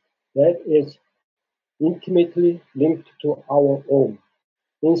salvation that is intimately linked to our own.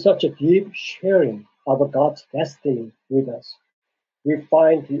 In such a deep sharing of God's destiny with us, we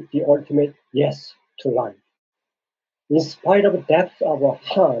find the ultimate yes to life. In spite of the depth of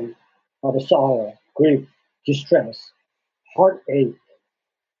harm, of sorrow, grief, distress, heartache,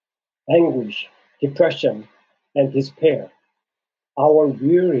 anguish, depression, and despair, our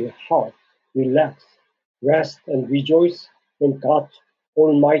weary hearts relax, rest, and rejoice in God's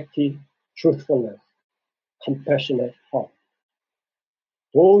almighty truthfulness, compassionate heart.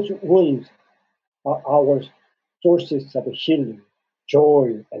 Those wounds are our sources of healing,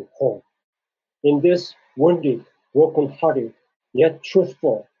 joy, and hope. In this wounded, broken-hearted, yet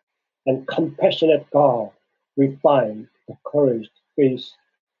truthful and compassionate God, we find the courage to face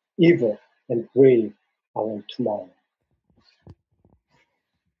evil and brave our tomorrow.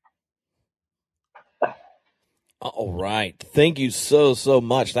 All right. Thank you so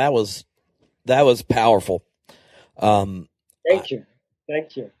much. That was powerful. Thank you.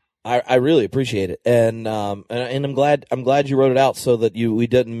 I really appreciate it, and I'm glad you wrote it out so that we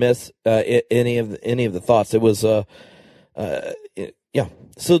didn't miss any of the thoughts. It was yeah.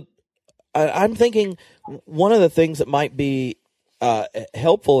 So I'm thinking one of the things that might be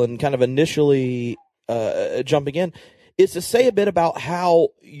helpful and kind of initially jumping in is to say a bit about how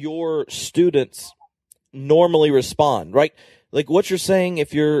your students normally respond, right? Like what you're saying,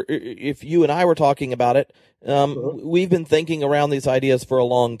 if you and I were talking about it, we've been thinking around these ideas for a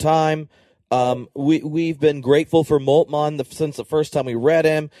long time. We've been grateful for Moltmann since the first time we read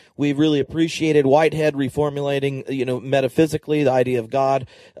him. We've really appreciated Whitehead reformulating, metaphysically the idea of God.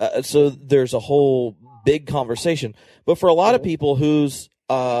 So there's a whole big conversation. But for a lot of people whose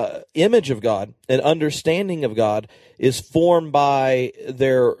image of God and understanding of God is formed by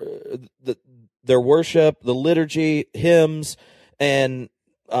their worship, the liturgy, hymns, and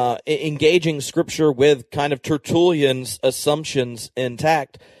engaging Scripture with kind of Tertullian's assumptions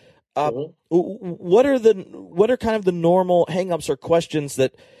intact. What are kind of the normal hang-ups or questions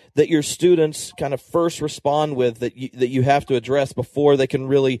that your students kind of first respond with that you have to address before they can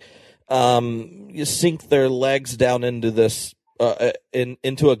really sink their legs down into this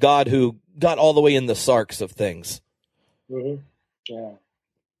into a God who got all the way in the sarks of things? Yeah,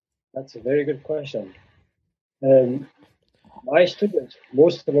 that's a very good question. My students,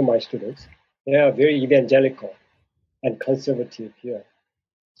 most of my students, they are very evangelical and conservative here.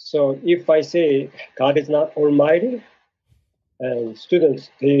 So if I say God is not almighty, and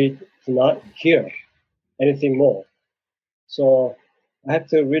students, they do not hear anything more. So I have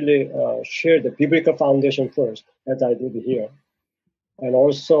to really share the biblical foundation first, as I did here. And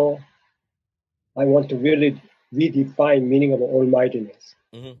also, I want to really redefine meaning of almightiness.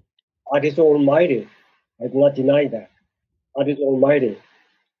 God is almighty. I do not deny that. God is almighty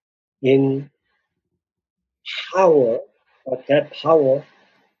in power, but that power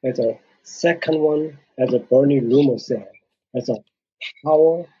as a second one, as a Bernie Loomer said, as a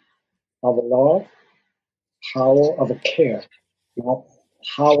power of love, power of care, not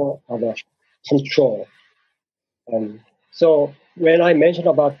power of control. And so when I mentioned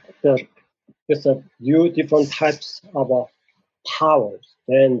about there's a few different types of powers,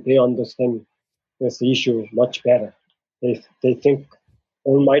 then they understand this issue much better. They think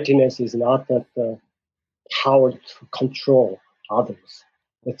almightiness is not that power to control others.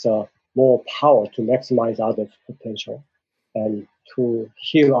 It's more power to maximize others' potential and to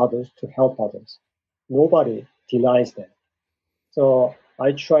heal others, to help others. Nobody denies that. So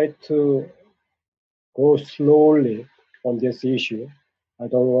I try to go slowly on this issue. I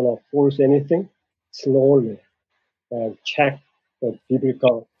don't want to force anything. Slowly and check the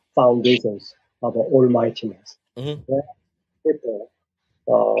biblical foundations of almightiness. People,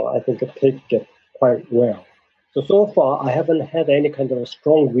 I think, take it quite well. So far, I haven't had any kind of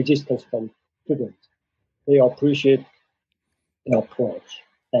strong resistance from students. They appreciate the approach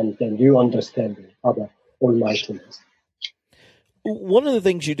and the new understanding of almightiness. One of the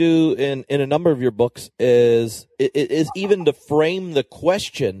things you do in a number of your books is even to frame the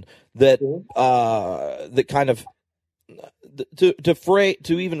question that that kind of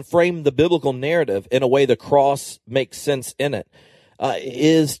to even frame the biblical narrative in a way the cross makes sense in it,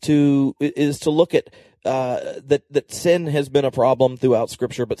 is to look at that sin has been a problem throughout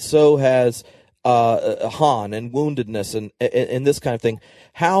Scripture, but so has Han and woundedness and this kind of thing.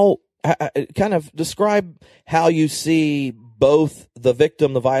 How kind of describe how you see both the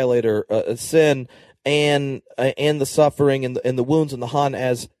victim, the violator, sin, and the suffering and the wounds and the Han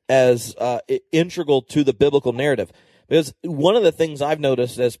as integral to the biblical narrative. Because one of the things I've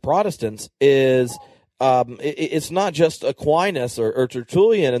noticed as Protestants is it's not just Aquinas or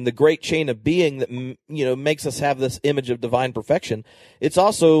Tertullian and the great chain of being that makes us have this image of divine perfection. It's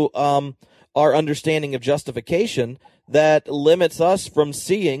also our understanding of justification that limits us from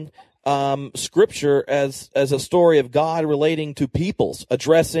seeing Scripture as a story of God relating to peoples,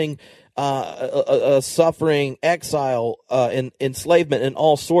 addressing suffering, exile, enslavement, and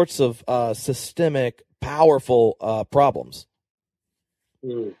all sorts of systemic, powerful problems.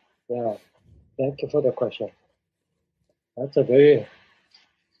 Yeah, thank you for the question. That's a very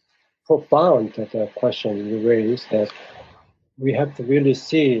profound question you raised, that we have to really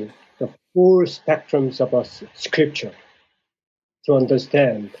see the full spectrums of our Scripture to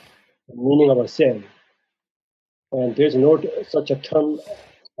understand the meaning of a sin. And there's no such a term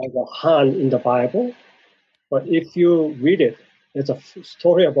as a Han in the Bible, but if you read it, it's a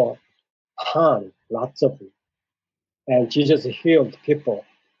story about Han, lots of them. And Jesus healed people.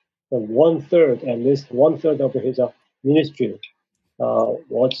 And at least one third of his ministry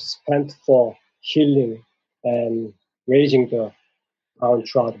was spent for healing and raising the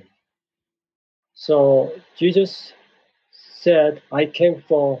downtrodden. So Jesus said, I came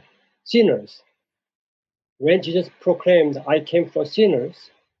for sinners. When Jesus proclaimed, I came for sinners,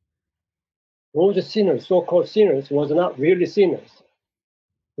 those sinners, so-called sinners, was not really sinners.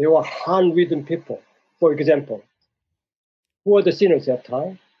 They were handwritten people. For example, who were the sinners at that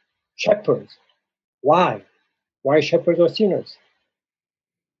time? Shepherds. Why? Why shepherds were sinners?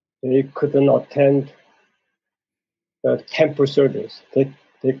 They couldn't attend the temple service. They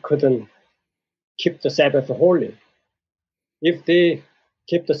couldn't keep the Sabbath holy. If they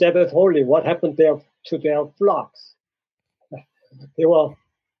keep the Sabbath holy, what happened to their flocks? They were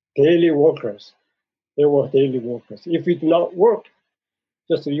daily workers. If you do not work,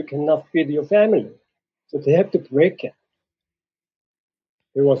 just you cannot feed your family. So they have to break it.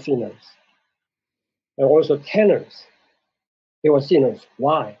 They were sinners. And also tanners. They were sinners.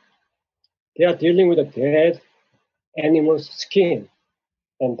 Why? They are dealing with a dead animal's skin,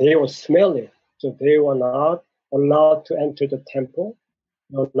 and they were smelly. So they were not allowed to enter the temple.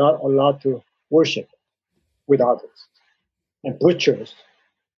 They were not allowed to worship with others. And butchers.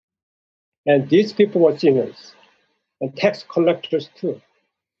 And these people were sinners. And tax collectors too.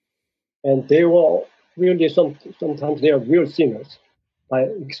 And they were really, sometimes they are real sinners by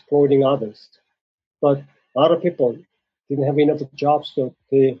exploiting others. But a lot of people didn't have enough jobs, so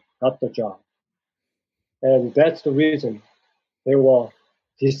they got the job. And that's the reason they were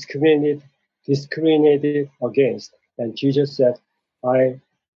discriminated against. And Jesus said, I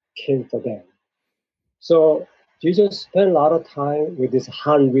came for them. So Jesus spent a lot of time with these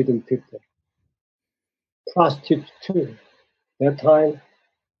handwritten people. Prostitutes too. That time,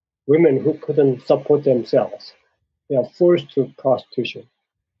 women who couldn't support themselves, they are forced to prostitution.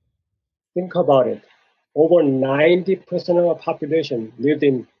 Think about it. Over 90% of our population lived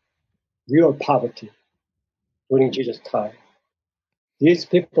in real poverty during Jesus' time. These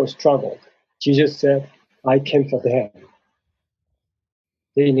people struggled. Jesus said, I came for them.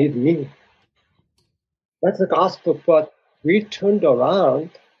 They need me. That's the gospel, but we turned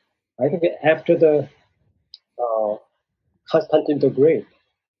around, I think, after the Constantine the Great.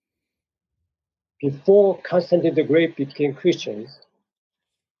 Before Constantine the Great became Christians,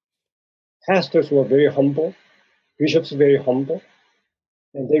 pastors were very humble, bishops very humble,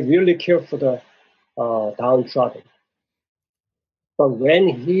 and they really cared for the downtrodden. But when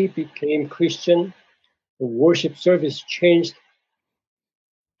he became Christian, the worship service changed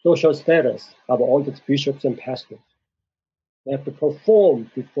social status of all the bishops and pastors. They have to perform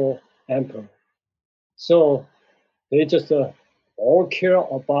before emperor. So they just all care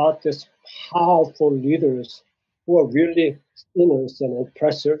about these powerful leaders who are really sinners and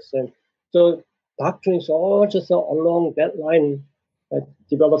oppressors. And so doctrine is all just along that line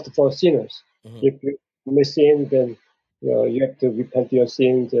developed for sinners. Mm-hmm. If you sin, then you have to repent your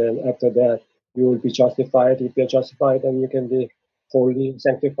sins, and after that you will be justified. If you're justified, then you can be holy,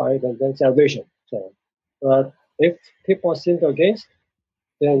 sanctified, and then salvation. So, but if people are sinned against,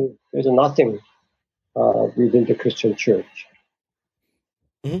 then there's nothing within the Christian church.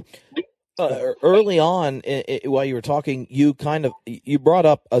 Mm-hmm. Early on, while you were talking, you brought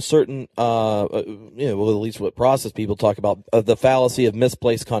up a certain, well, at least what process people talk about, the fallacy of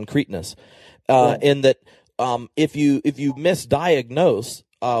misplaced concreteness, in that if you misdiagnose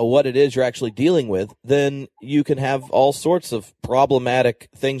what it is you're actually dealing with, then you can have all sorts of problematic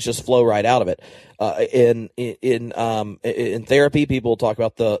things just flow right out of it. In therapy, people talk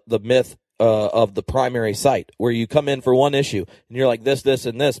about the myth of the primary site, where you come in for one issue and you're like this,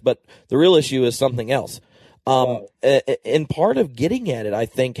 and this, but the real issue is something else. And part of getting at it, I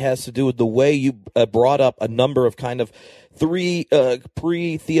think, has to do with the way you brought up a number of kind of three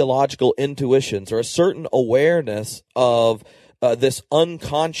pre-theological intuitions, or a certain awareness of this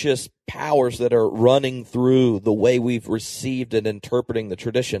unconscious powers that are running through the way we've received and interpreting the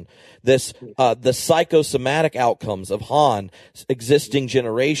tradition. This, the psychosomatic outcomes of Han existing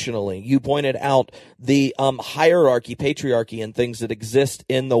generationally. You pointed out the hierarchy, patriarchy, and things that exist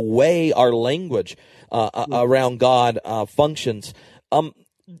in the way our language around God functions.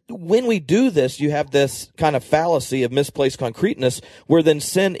 When we do this, you have this kind of fallacy of misplaced concreteness where then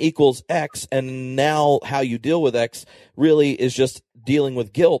sin equals X, and now how you deal with X really is just dealing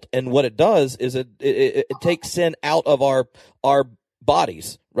with guilt. And what it does is it takes sin out of our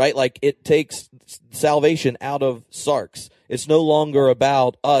bodies, right? Like it takes salvation out of sarks. It's no longer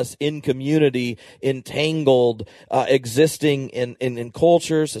about us in community, entangled, existing in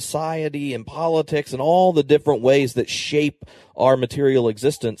culture, society, and politics, and all the different ways that shape our material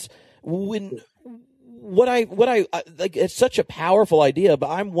existence. What I like, it's such a powerful idea,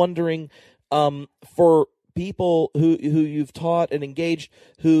 but I'm wondering, for people who you've taught and engaged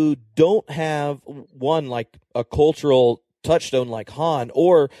who don't have one, like a cultural touchstone like Han,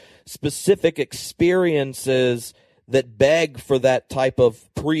 or specific experiences that beg for that type of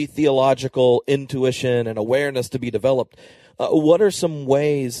pre-theological intuition and awareness to be developed. What are some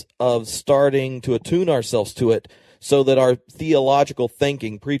ways of starting to attune ourselves to it so that our theological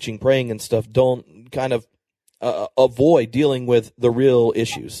thinking, preaching, praying, and stuff don't kind of avoid dealing with the real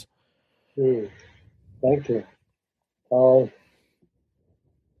issues? Thank you.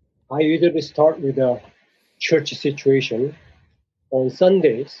 I usually start with a church situation. On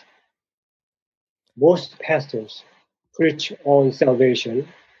Sundays, most pastors preach on salvation,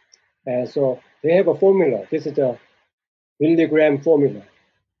 and so they have a formula. This is a Billy Graham formula.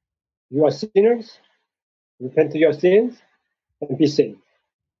 You are sinners, repent of your sins, and be saved.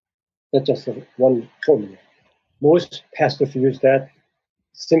 That's just one formula. Most pastors use that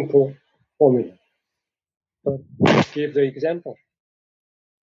simple formula. But I'll give the example.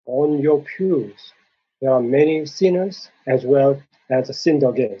 On your pews, there are many sinners as well as sinned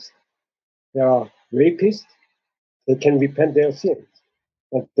against. There are rapists. They can repent their sins,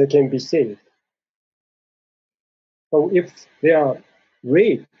 and they can be saved. So if they are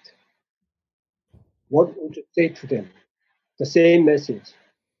raped, what would you say to them? The same message.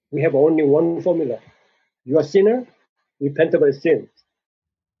 We have only one formula. You are a sinner, repent of your sins,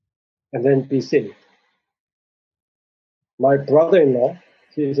 and then be saved. My brother-in-law,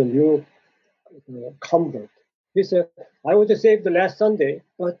 he is a new convert. He said, I was saved the last Sunday,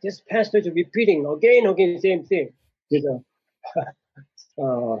 but this pastor is repeating again the same thing. He's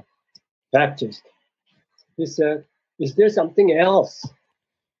a Baptist. He said, is there something else?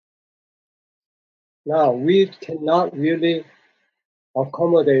 Now, we cannot really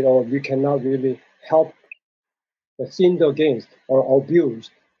accommodate, or we cannot really help the sinned against or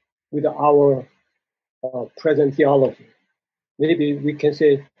abused with our present theology. Maybe we can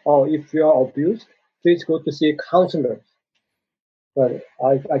say, if you are abused, please go to see counselors. But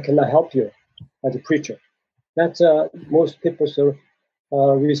I cannot help you as a preacher. That's most people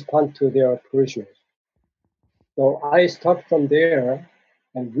respond to their parishioners. So I start from there,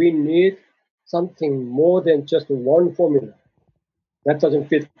 and we need something more than just one formula. That doesn't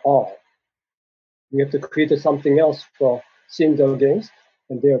fit all. We have to create something else for sinned against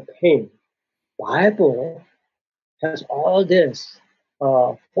and their pain. Bible has all these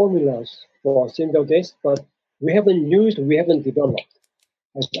formulas for sinned against, but we haven't developed.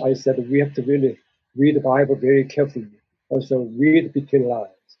 As I said, we have to really read the Bible very carefully. Also read between lines.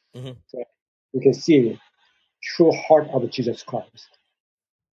 Mm-hmm. So we can see true heart of Jesus Christ.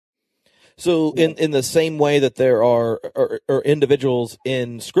 So in the same way that there are individuals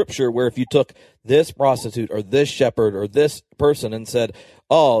in Scripture where if you took this prostitute or this shepherd or this person and said,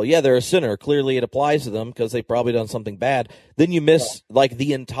 oh, yeah, they're a sinner, clearly it applies to them because they've probably done something bad, then you miss like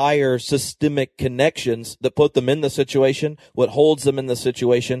the entire systemic connections that put them in the situation, what holds them in the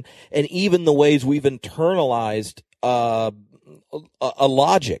situation, and even the ways we've internalized a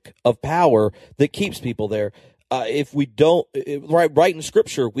logic of power that keeps people there. If we don't, right in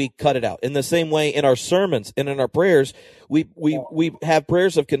Scripture, we cut it out. In the same way, in our sermons and in our prayers, we have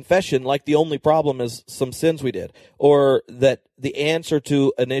prayers of confession like the only problem is some sins we did, or that the answer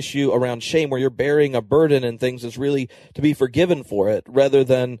to an issue around shame where you're bearing a burden and things is really to be forgiven for it rather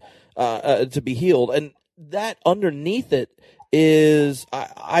than to be healed. And that underneath it is,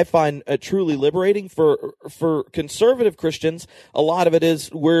 I find, truly liberating for conservative Christians. A lot of it is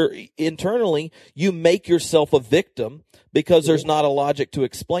where internally you make yourself a victim because there's not a logic to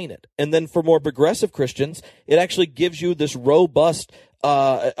explain it. And then for more progressive Christians, it actually gives you this robust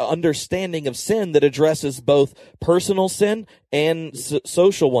understanding of sin that addresses both personal sin and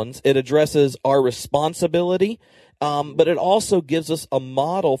social ones. It addresses our responsibility but it also gives us a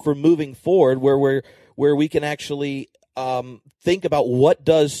model for moving forward where we can actually think about what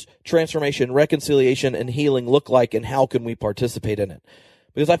does transformation, reconciliation, and healing look like, and how can we participate in it.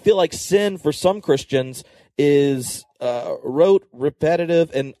 Because I feel like sin for some Christians is rote,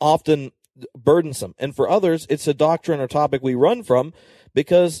 repetitive, and often burdensome. And for others, it's a doctrine or topic we run from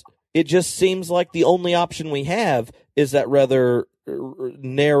because it just seems like the only option we have is that rather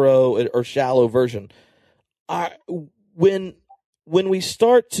narrow or shallow version. When we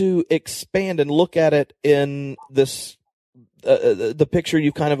start to expand and look at it in this the picture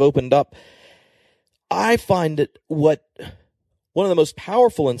you kind of opened up, I find that one of the most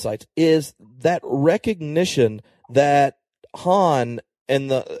powerful insights is that recognition that Han and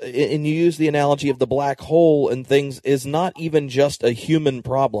you use the analogy of the black hole and things is not even just a human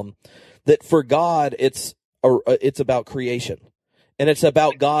problem. That for God, it's about creation, and it's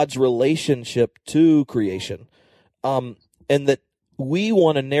about God's relationship to creation, and that we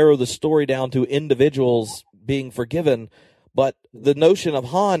want to narrow the story down to individuals being forgiven. But the notion of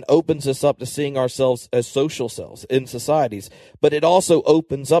Han opens us up to seeing ourselves as social selves in societies. But it also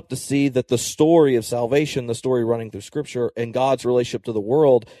opens up to see that the story of salvation, the story running through Scripture, and God's relationship to the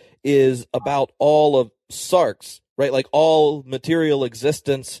world is about all of Sarx, right? Like all material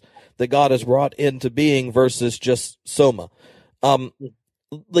existence that God has brought into being versus just Soma. Can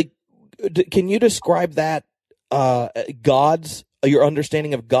you describe that your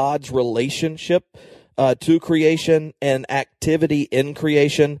understanding of God's relationship to creation and activity in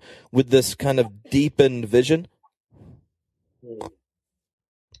creation with this kind of deepened vision?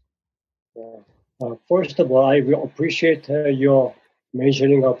 First of all, I will appreciate your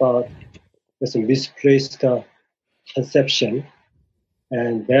mentioning about this misplaced conception,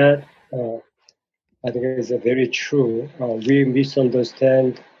 and that I think is very true. We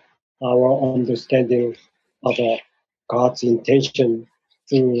misunderstand our understanding of God's intention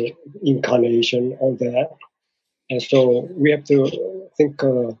through incarnation, all that. And so we have to think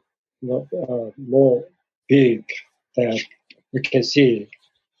more big, that we can see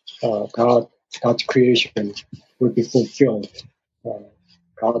God's creation will be fulfilled,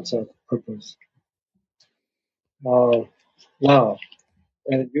 God's purpose. Now,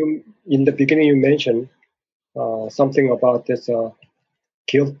 you in the beginning you mentioned something about this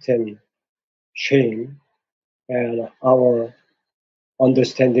guilt and shame and our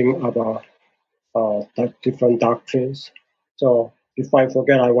understanding about different doctrines. So if I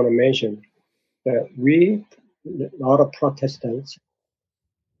forget, I want to mention that a lot of Protestants,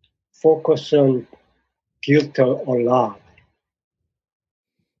 focus on guilt a lot.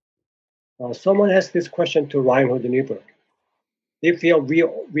 Someone asked this question to Reinhold Niebuhr. If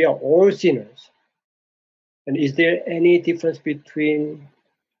we are all sinners, and is there any difference between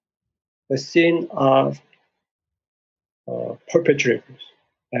the sin of perpetrators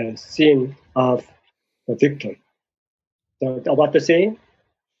and sin of the victim? About the same?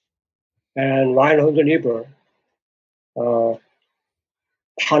 And Reinhold Niebuhr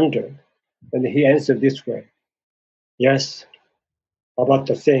pondered, and he answered this way: yes, about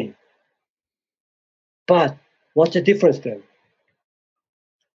the same. But what's the difference then?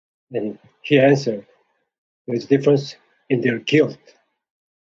 And he answered, there's a difference in their guilt.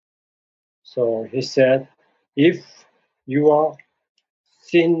 So he said, if you are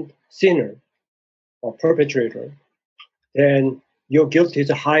sinner or perpetrator, then your guilt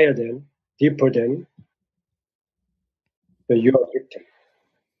is higher than, deeper than your victim.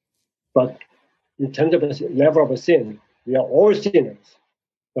 But in terms of the level of sin, we are all sinners,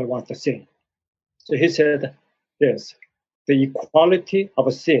 but not the same. So he said, yes, the equality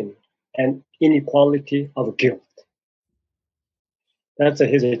of sin and inequality of guilt. That's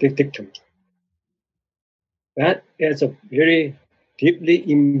his dictum. That is a very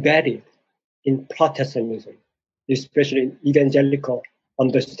deeply embedded in Protestantism, especially in evangelical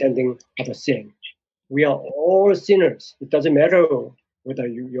understanding of sin. We are all sinners. It doesn't matter whether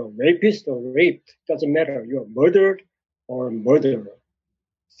you're rapist or raped. It doesn't matter. You're murdered or murderer.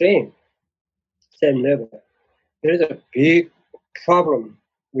 Same level. There is a big problem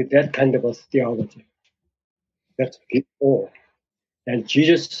with that kind of a theology. That's before. And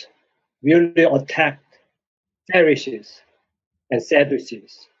Jesus really attacked Pharisees and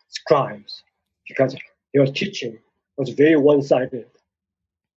Sadducees, scribes, because their teaching was very one-sided.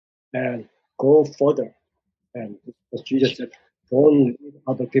 And go further. And as Jesus said, don't lead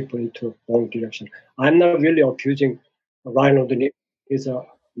other people into wrong direction. I'm not really accusing Reinhold Niebuhr. He's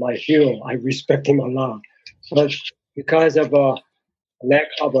my hero. I respect him a lot. But because of a lack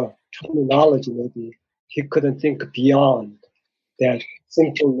of a terminology, maybe he couldn't think beyond that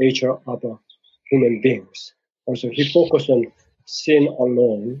simple nature of human beings. Also, he focused on sin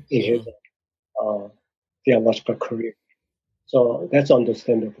alone in his theological career. So that's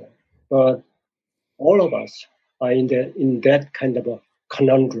understandable. But all of us are in that kind of a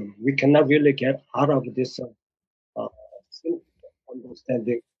conundrum. We cannot really get out of this simple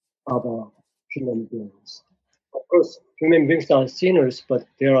understanding of human beings. Of course, human beings are sinners, but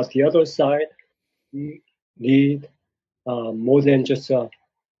there are the other side. We need more than just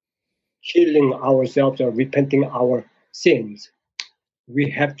healing ourselves or repenting our sins. We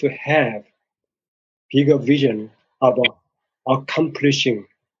have to have bigger vision of accomplishing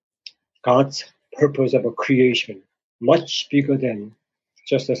God's purpose of a creation, much bigger than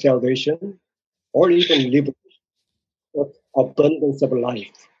just a salvation or even liberation, but abundance of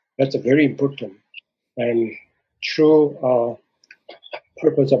life. That's very important. And true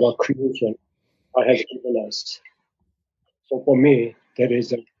purpose of our creation God has given us. So for me, there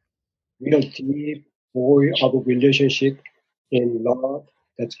is a real deep void of a relationship in love,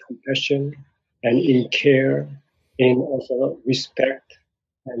 that's compassion, and in care, in also respect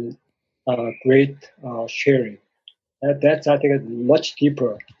and great sharing. That's, I think, a much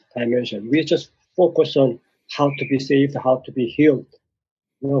deeper dimension. We just focus on how to be saved, how to be healed.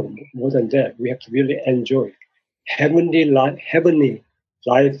 No, more than that, we have to really enjoy heavenly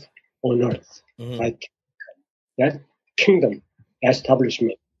life on earth, like that kingdom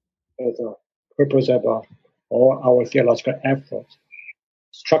establishment as a purpose of all our theological efforts,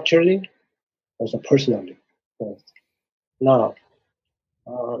 structurally, also personally. Now,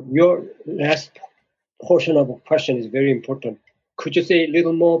 your last portion of the question is very important. Could you say a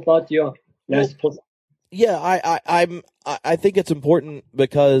little more about your last portion? Yeah, I think it's important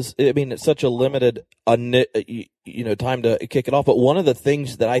because it's such a limited time to kick it off. But one of the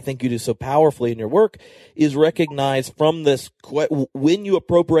things that I think you do so powerfully in your work is recognize from this when you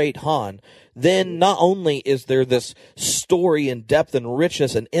appropriate Han, then not only is there this story and depth and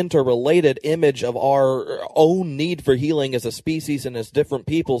richness and interrelated image of our own need for healing as a species and as different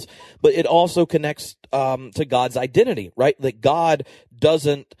peoples, but it also connects to God's identity, right? That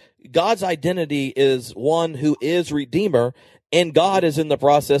God's identity is one who is Redeemer, and God is in the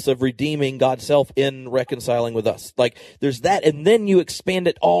process of redeeming God's self in reconciling with us. Like there's that, and then you expand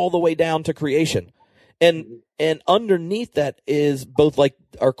it all the way down to creation. And underneath that is both like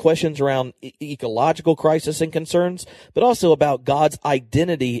our questions around ecological crisis and concerns, but also about God's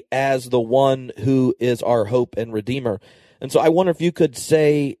identity as the one who is our hope and Redeemer. And so I wonder if you could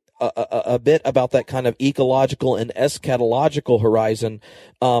say a bit about that kind of ecological and eschatological horizon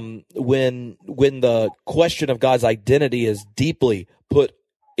when the question of God's identity is deeply put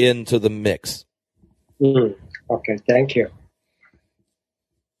into the mix. Okay, thank you.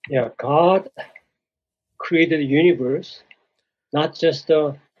 Yeah, God created the universe not just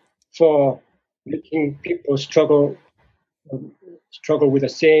for making people struggle with the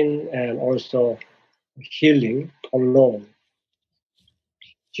sin and also healing alone.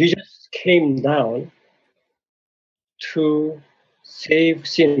 Jesus came down to save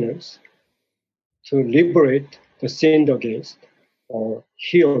sinners, to liberate the sinned against, or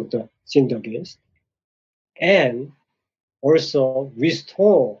heal the sinned against, and also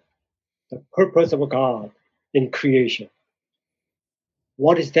restore the purpose of God in creation.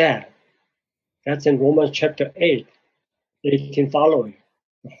 What is that? That's in Romans chapter 8, 18 following.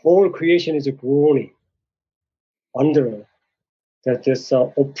 The whole creation is groaning under this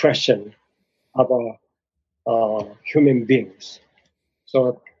oppression of human beings.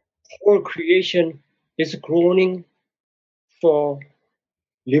 So whole creation is groaning for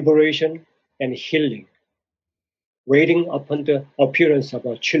liberation and healing, waiting upon the appearance of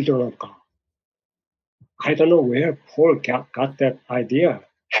the children of God. I don't know where Paul got that idea,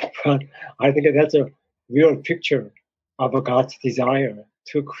 but I think that's a real picture of God's desire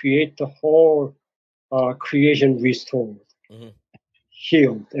to create the whole creation restored,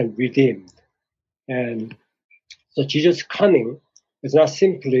 healed, and redeemed. And so Jesus' coming is not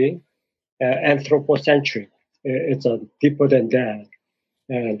simply anthropocentric. It's deeper than that.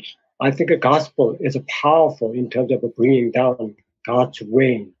 And I think the gospel is powerful in terms of bringing down God's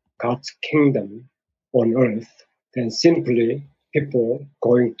reign, God's kingdom on earth than simply people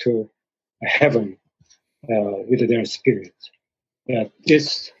going to heaven with their spirit.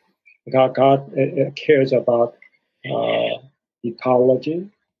 This God cares about ecology,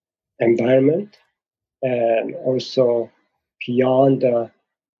 environment, and also beyond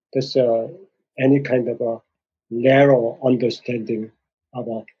this any kind of a narrow understanding of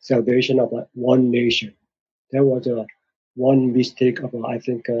salvation of one nation. There was one mistake of I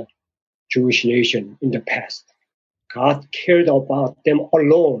think Jewish nation in the past. God cared about them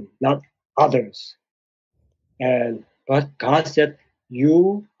alone, not others. But God said,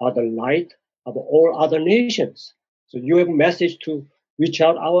 you are the light of all other nations. So you have a message to reach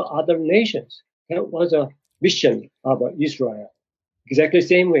out our other nations. That was a mission of Israel. Exactly the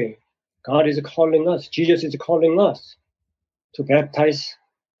same way. God is calling us, Jesus is calling us to baptize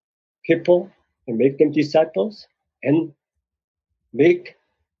people and make them disciples and make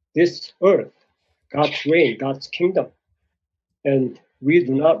this earth God's reign, God's kingdom. And we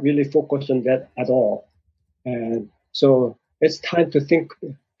do not really focus on that at all. And so it's time to think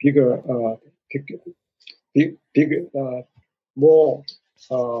bigger, more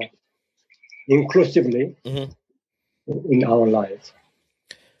inclusively in our lives.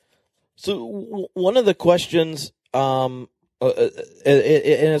 So one of the questions, and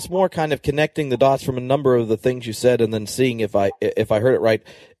it's more kind of connecting the dots from a number of the things you said, and then seeing if I heard it right,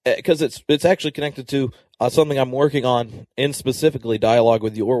 because it's actually connected to something I'm working on in specifically dialogue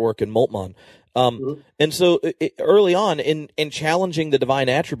with your work in Moltmann. And so early on in challenging the divine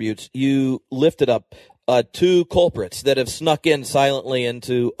attributes, you lifted up two culprits that have snuck in silently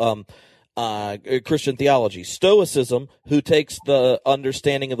into Christian theology: Stoicism, who takes the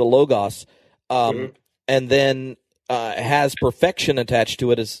understanding of the Logos and then has perfection attached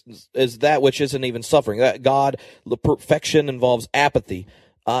to it as that which isn't even suffering. That God, the perfection involves apathy.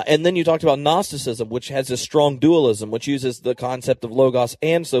 And then you talked about Gnosticism, which has a strong dualism, which uses the concept of Logos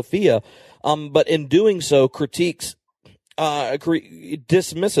and Sophia, but in doing so critiques,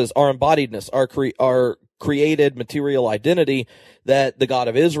 dismisses our embodiedness, our created material identity that the God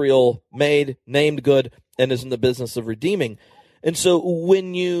of Israel made, named good, and is in the business of redeeming. And so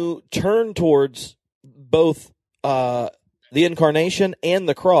when you turn towards both the incarnation and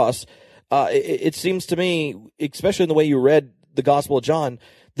the cross, it seems to me, especially in the way you read the Gospel of John,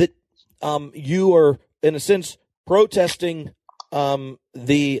 that you are, in a sense, protesting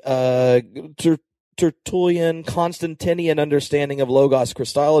the Tertullian, Constantinian understanding of Logos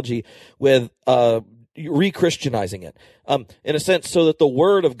Christology with re-Christianizing it, in a sense, so that the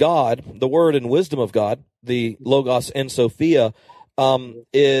Word of God, the Word and wisdom of God, the Logos and Sophia,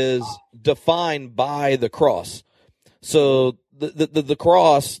 is defined by the cross. So the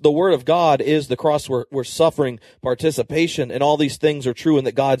cross, the Word of God is the cross where suffering, participation, and all these things are true, and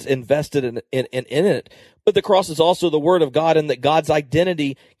that God's invested in it. But the cross is also the Word of God, and that God's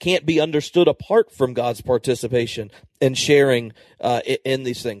identity can't be understood apart from God's participation and sharing in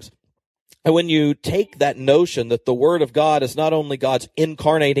these things. And when you take that notion that the Word of God is not only God's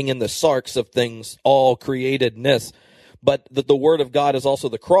incarnating in the sarx of things, all createdness, but that the Word of God is also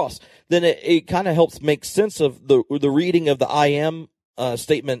the cross, then it kind of helps make sense of the reading of the I am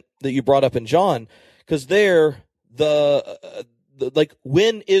statement that you brought up in John, because there, like,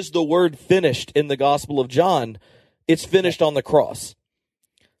 when is the Word finished in the Gospel of John? It's finished on the cross.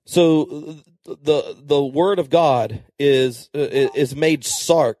 So the Word of God is made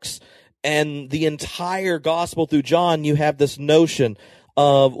sarx, and the entire Gospel through John, you have this notion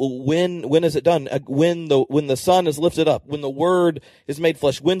of when is it done? When the Son is lifted up, when the Word is made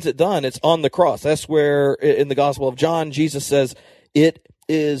flesh, when's it done? It's on the cross. That's where in the Gospel of John, Jesus says, "It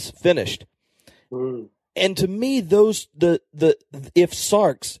is finished." And to me, those if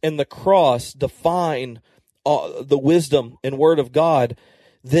sarx and the cross define the wisdom and Word of God,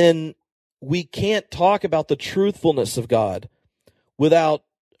 then we can't talk about the truthfulness of God without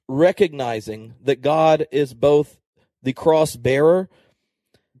recognizing that God is both the cross bearer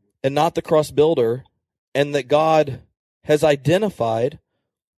and not the cross builder, and that God has identified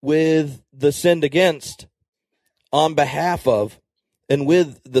with the sinned against on behalf of and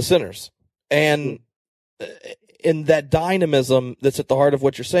with the sinners. And in that dynamism that's at the heart of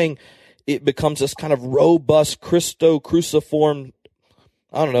what you're saying, it becomes this kind of robust Christo-cruciform,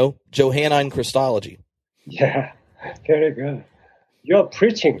 I don't know, Johannine Christology. Yeah, very good. You're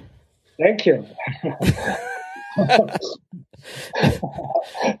preaching. Thank you.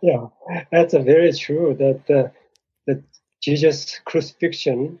 Yeah, that's very true. That Jesus'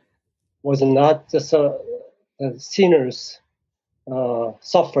 crucifixion was not just a sinner's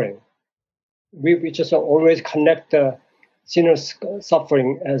suffering. We just always connect sinner's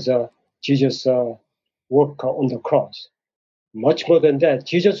suffering as Jesus' work on the cross. Much more than that,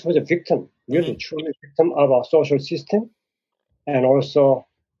 Jesus was a victim, really, truly victim of our social system, and also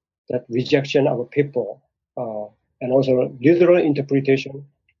that rejection of people, and also literal interpretation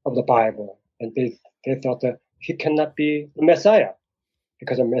of the Bible. And they thought that he cannot be the Messiah,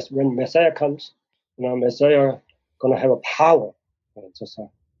 because when Messiah comes, Messiah gonna have a power, and just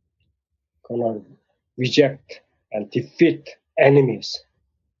gonna reject and defeat enemies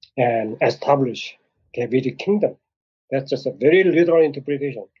and establish Davidic kingdom. That's just a very literal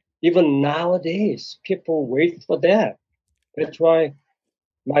interpretation. even nowadays, people wait for that. That's why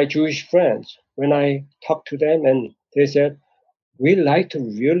my Jewish friends, when I talk to them, and they said, we like to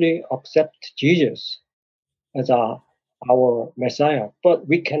really accept Jesus as our Messiah, but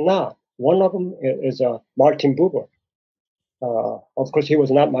we cannot. One of them is Martin Buber. Of course, he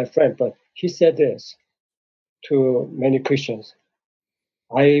was not my friend, but he said this to many Christians.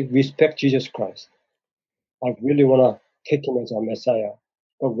 I respect Jesus Christ. I really want to take him as our Messiah.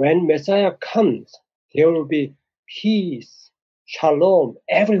 But when Messiah comes, there will be peace, shalom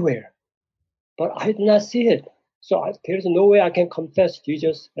everywhere. But I do not see it. So there's no way I can confess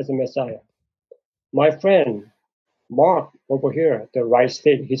Jesus as a Messiah. My friend, Mark, over here at the Wright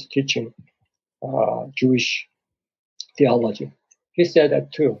State, he's teaching Jewish theology. He said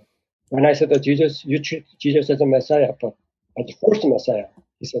that too. When I said that you treat Jesus as a Messiah, but as the first Messiah,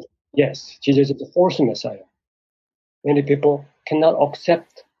 he said, yes, Jesus is the first Messiah. Many people cannot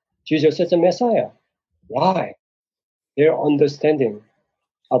accept Jesus as a Messiah. Why? Their understanding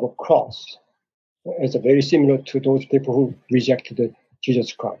of a cross is very similar to those people who rejected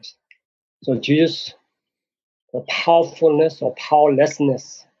Jesus Christ. So Jesus, the powerfulness or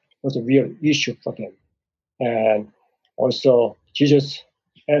powerlessness was a real issue for them. And also Jesus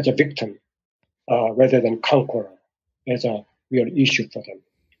as a victim rather than conqueror is a real issue for them.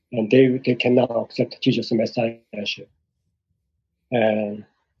 And they cannot accept Jesus' messiahship. And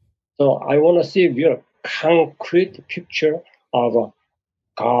so I want to see a real concrete picture of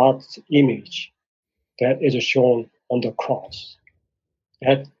God's image that is shown on the cross.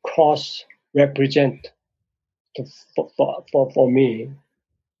 That cross represents for me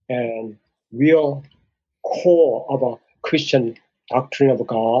and real core of a Christian doctrine of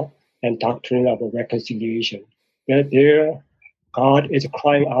God and doctrine of reconciliation. That there, God is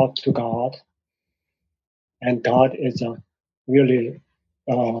crying out to God, and God is really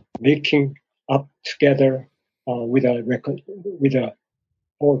making up together with a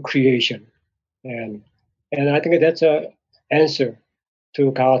whole creation, and I think that's an answer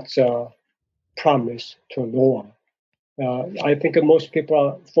to God's promise to Noah. I think most people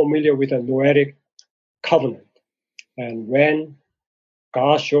are familiar with the Noahic covenant, and when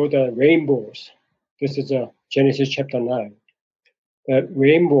God showed the rainbows, this is Genesis chapter 9. That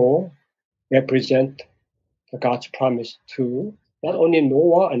rainbow represent God's promise to not only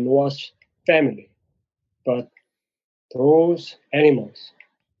Noah and Noah's family, but those animals,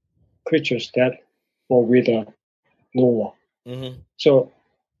 creatures that were with Noah. Mm-hmm. So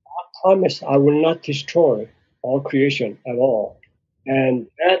I promise I will not destroy all creation at all. And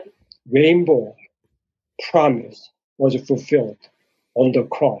that rainbow promise was fulfilled on the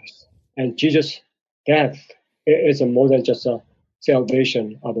cross. And Jesus' death is more than just a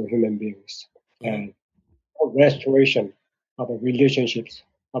salvation of human beings. And restoration of relationships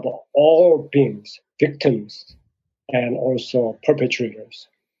of all beings, victims, and also perpetrators,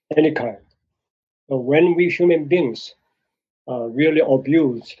 any kind. So when we human beings really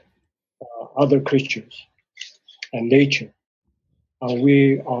abuse other creatures and nature,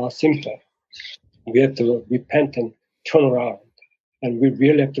 we are sinful. We have to repent and turn around. And we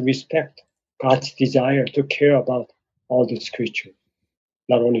really have to respect God's desire to care about all these creatures,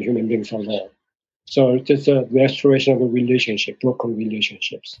 not only human beings alone. So it's a restoration of a relationship, broken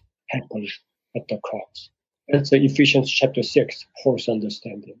relationships happen at the cross. That's Ephesians chapter 6, Paul's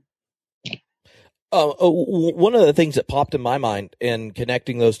understanding. One of the things that popped in my mind in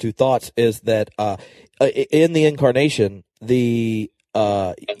connecting those two thoughts is that in the incarnation, you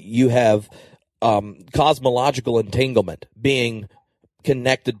have cosmological entanglement being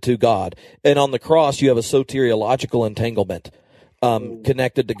connected to God, and on the cross you have a soteriological entanglement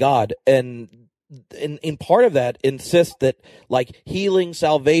connected to God, and in part of that insists that like healing,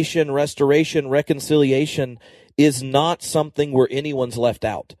 salvation, restoration, reconciliation is not something where anyone's left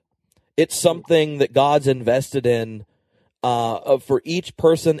out. It's something that God's invested in for each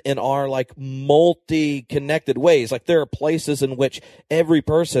person in our like multi-connected ways. Like there are places in which every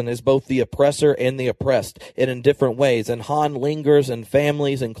person is both the oppressor and the oppressed, and in different ways. And Han lingers in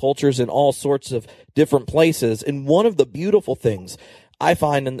families and cultures in all sorts of different places. And one of the beautiful things I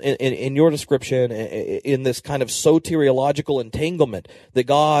find in your description, in this kind of soteriological entanglement that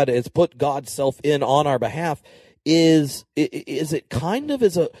God has put God's self in on our behalf, is it kind of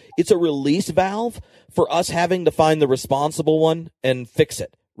it's a release valve for us having to find the responsible one and fix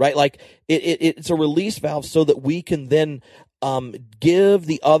it, right? Like it's a release valve so that we can then give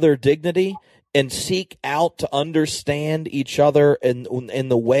the other dignity and seek out to understand each other and in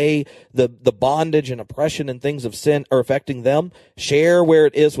the way the bondage and oppression and things of sin are affecting them, share where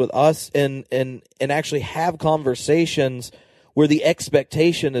it is with us, and actually have conversations where the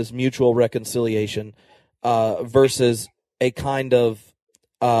expectation is mutual reconciliation versus a kind of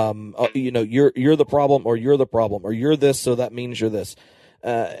you're the problem, or you're the problem, or you're this, so that means you're this.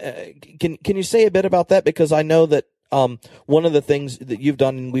 Can you say a bit about that? Because I know that one of the things that you've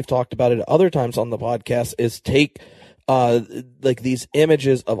done, and we've talked about it other times on the podcast, is take like these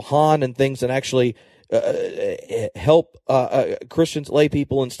images of Han and things and actually help Christians, lay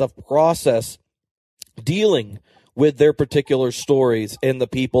people and stuff process dealing with their particular stories and the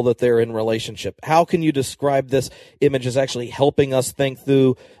people that they're in relationship. How can you describe this image as actually helping us think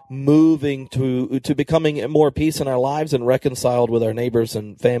through moving to becoming more peace in our lives and reconciled with our neighbors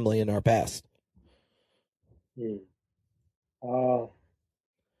and family in our past?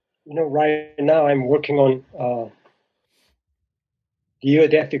 Right now I'm working on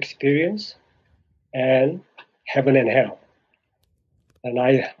near-death experience and heaven and hell. And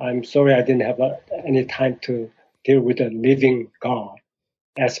I'm sorry I didn't have any time to deal with the living God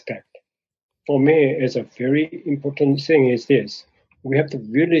aspect. For me, it's a very important thing is this. We have to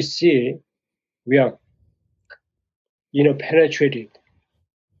really see we are, penetrated,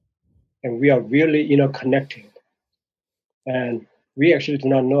 and we are really, connected. And we actually do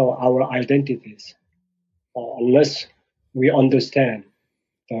not know our identities unless we understand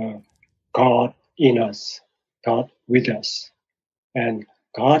the God in us, God with us. And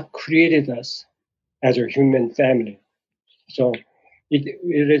God created us as a human family. So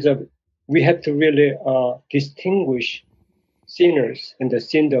we have to really distinguish sinners and the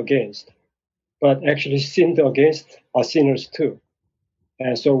sinned against. But actually sinned against are sinners too.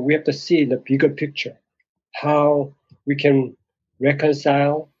 And so we have to see the bigger picture, how we can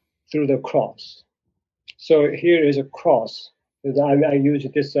reconcile through the cross. So here is a cross. I use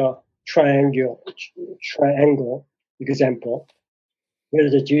this triangle example. Here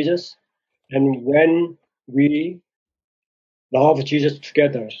is Jesus. And when we love Jesus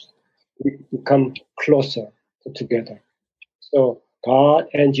together, we become closer together. So God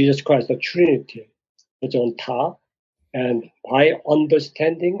and Jesus Christ, the Trinity, is on top. And by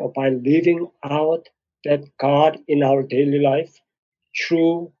understanding or by living out that God in our daily life,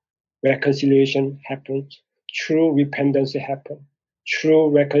 true reconciliation happens, true repentance happens, true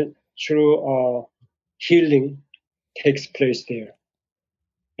healing takes place there.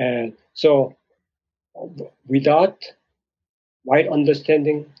 And so without right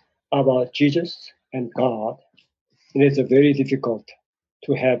understanding about Jesus and God, it is very difficult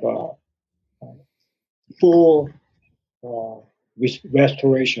to have a full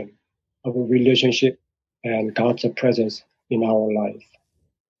restoration of a relationship and God's presence in our life.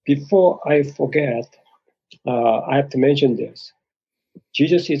 Before I forget, I have to mention this.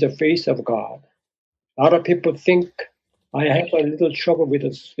 Jesus is the face of God. A lot of people think I have a little trouble with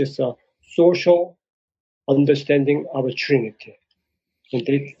this social understanding of a Trinity. And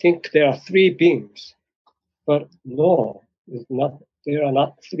they think there are three beings. But no, it's not. There are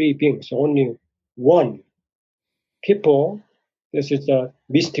not three beings, only one. People, this is the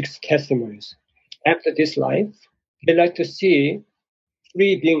mystics' testimonies. After this life, they like to see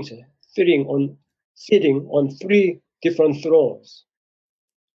three beings sitting on three different thrones.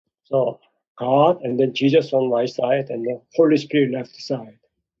 So God, and then Jesus on right side, and the Holy Spirit left side.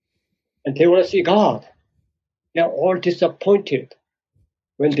 And they want to see God. They are all disappointed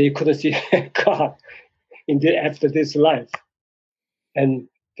when they couldn't see God after this life. And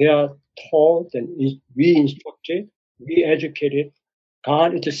they are told and re-instructed, re-educated.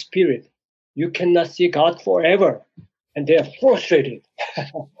 God is a spirit. You cannot see God forever. And they are frustrated.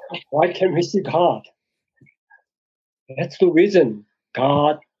 Why can't we see God? That's the reason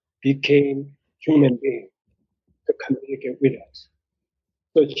God became human being to communicate with us.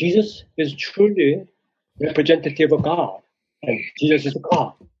 So Jesus is truly representative of God, and Jesus is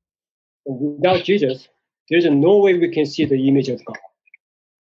God. And without Jesus, there's no way we can see the image of God.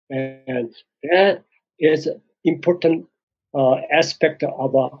 And that is an important aspect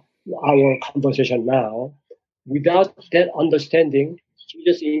of our conversation now. Without that understanding,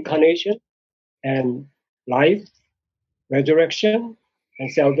 Jesus' incarnation and life, resurrection,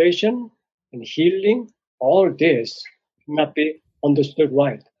 and salvation, and healing, all this cannot be understood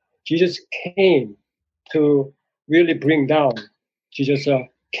right. Jesus came to really bring down Jesus'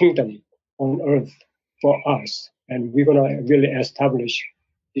 kingdom on earth for us. And we're going to really establish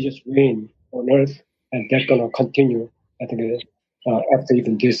Jesus' reign on earth, and that's going to continue, I think, after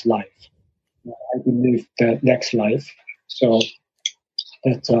even this life. I believe the next life. So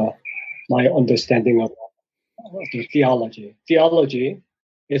that's my understanding of the theology. Theology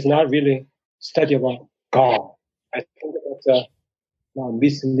is not really study about God. I think that's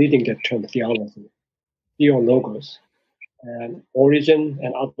misleading the term theology, theologos. And Origin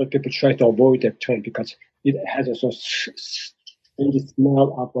and other people try to avoid that term because it has a so strange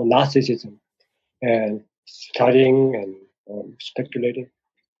smell of narcissism and studying and speculating.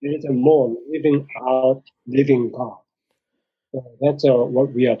 There is a more living God. So that's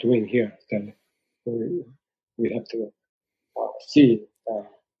what we are doing here. Then we have to see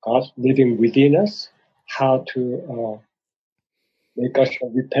God living within us, how to make us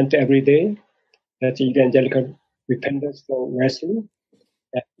repent every day. That's evangelical repentance for Wesley.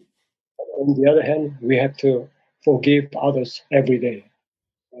 And on the other hand, we have to forgive others every day.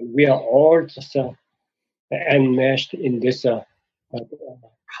 And we are all just enmeshed in this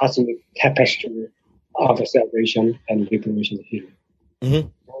cosmic tapestry of salvation and liberation here. Mm-hmm.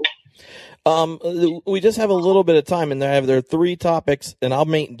 We just have a little bit of time, and there are 3 topics, and I'll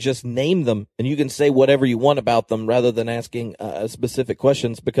just name them, and you can say whatever you want about them rather than asking specific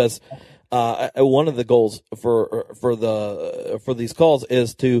questions. Because one of the goals for these calls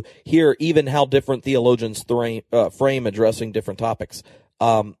is to hear even how different theologians frame addressing different topics.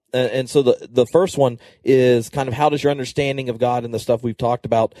 And so the first one is kind of, how does your understanding of God and the stuff we've talked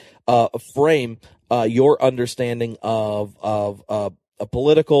about frame your understanding of a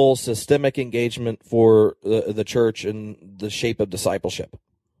political systemic engagement for the church and the shape of discipleship?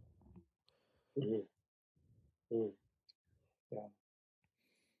 Mm-hmm. Mm-hmm. Yeah.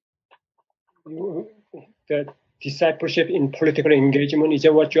 The discipleship in political engagement, is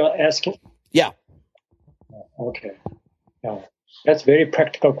that what you're asking? Yeah. Okay. Yeah. That's a very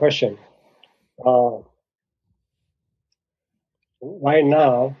practical question. Right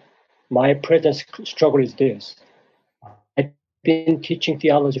now, my present struggle is this. I've been teaching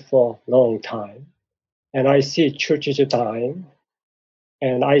theology for a long time, and I see churches are dying,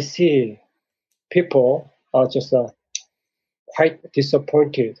 and I see people are just quite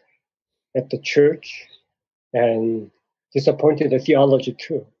disappointed at the church and disappointed at theology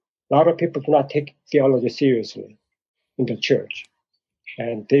too. A lot of people do not take theology seriously in the church,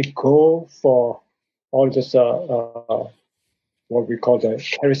 and they go for all this what we call the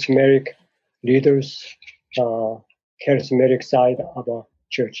charismatic leaders, charismatic side of a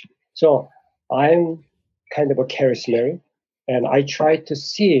church. So I'm kind of a charismatic, and I try to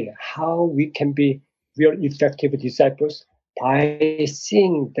see how we can be real effective disciples by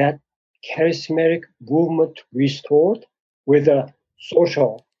seeing that charismatic movement restored with a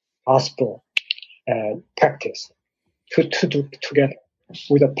social gospel and practice to do together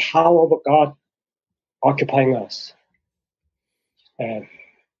with the power of God occupying us. And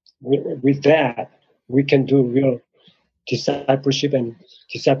with that, we can do real discipleship and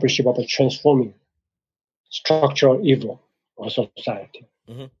discipleship of a transforming structural evil of society.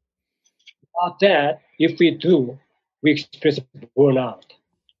 Mm-hmm. Without that, if we do, we experience burnout.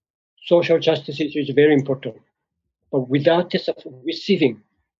 Social justice is very important. But without this receiving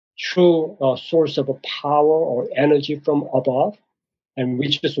true source of power or energy from above, and we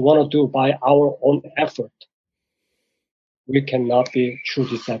just want to do by our own effort, we cannot be true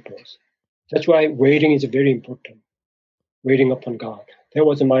disciples. That's why waiting is very important. Waiting upon God. That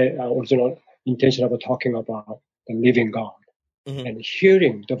was my original intention of talking about the living God. Mm-hmm. And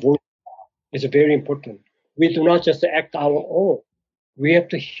hearing the voice of God is very important. We do not just act our own. We have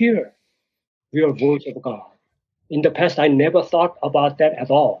to hear real voice of God. In the past, I never thought about that at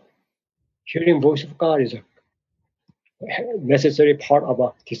all. Hearing voice of God is a necessary part of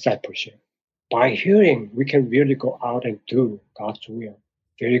a discipleship. By hearing, we can really go out and do God's will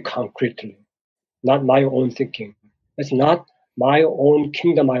very concretely. Not my own thinking. It's not my own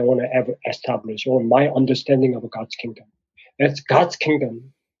kingdom I want to ever establish or my understanding of God's kingdom. It's God's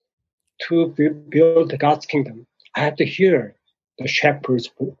kingdom. To build God's kingdom, I have to hear the shepherd's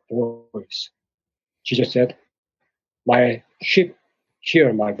voice. Jesus said, my sheep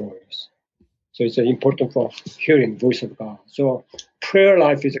hear my voice. So it's important for hearing the voice of God. So prayer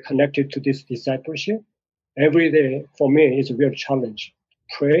life is connected to this discipleship. Every day for me is a real challenge.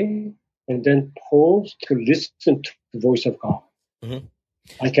 Pray and then pause to listen to the voice of God. Mm-hmm.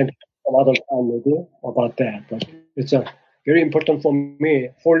 I can talk some other time maybe about that, but it's very important for me.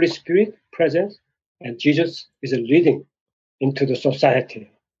 Holy Spirit presence and Jesus is leading into the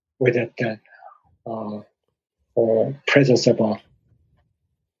society with that presence of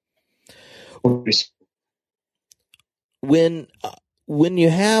Holy Spirit. When you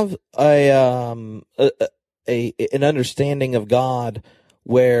have an understanding of God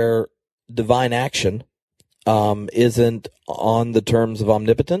where divine action isn't on the terms of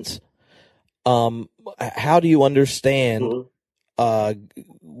omnipotence, how do you understand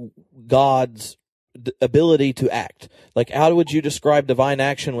God's ability to act. Like, how would you describe divine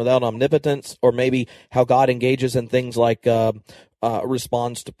action without omnipotence, or maybe how God engages in things like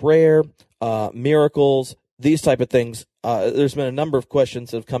responds to prayer, miracles, these type of things? There's been a number of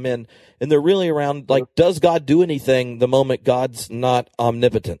questions that have come in, and they're really around, like, does God do anything the moment God's not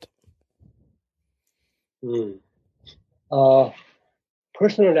omnipotent?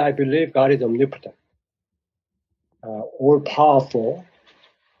 Personally, I believe God is omnipotent, all-powerful.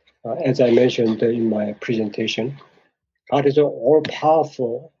 As I mentioned in my presentation, God is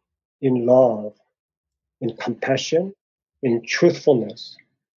all-powerful in love, in compassion, in truthfulness.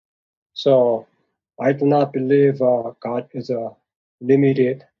 So I do not believe God is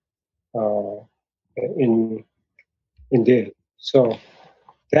limited in this. So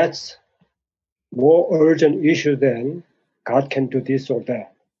that's more urgent issue than God can do this or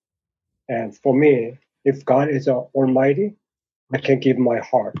that. And for me, if God is almighty, I can give my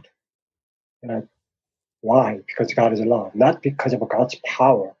heart. Why? Because God is love, not because of God's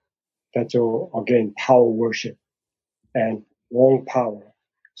power. That's again power worship and wrong power.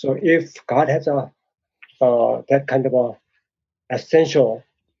 So if God has that kind of a essential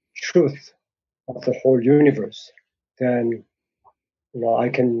truth of the whole universe, then I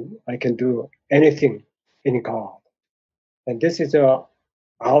can do anything in God. And this is a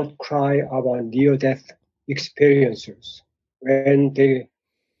outcry of our near-death experiencers when they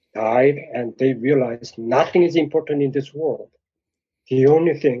died and they realized nothing is important in this world. The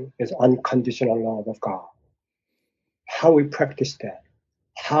only thing is unconditional love of God. How we practice that,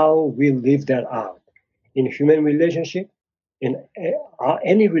 how we live that out in human relationship, in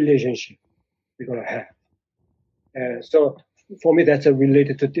any relationship we're going to have. And so for me, that's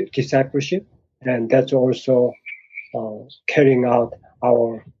related to discipleship, and that's also carrying out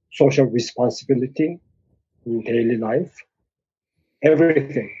our social responsibility in daily life.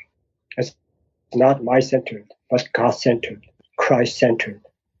 Everything is not my-centered, but God-centered, Christ-centered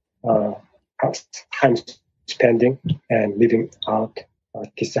time spending and living out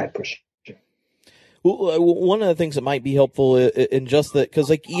discipleship. Well, one of the things that might be helpful in just that, because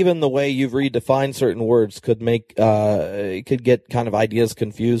like even the way you've redefined certain words could make could get kind of ideas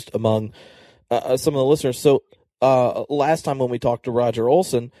confused among some of the listeners. So last time when we talked to Roger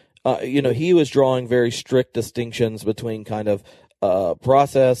Olson, he was drawing very strict distinctions between kind of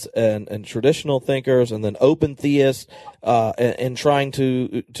process and traditional thinkers, and then open theists, and trying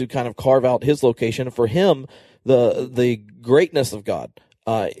to kind of carve out his location. For him, the greatness of God,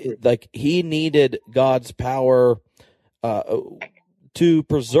 like he needed God's power to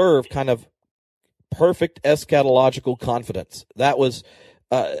preserve kind of perfect eschatological confidence. That was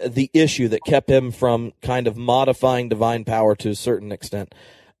the issue that kept him from kind of modifying divine power to a certain extent.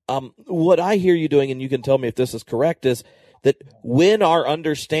 What I hear you doing, and you can tell me if this is correct, is that when our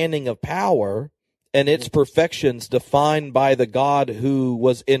understanding of power and its perfections defined by the God who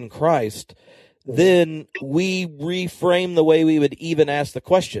was in Christ, then we reframe the way we would even ask the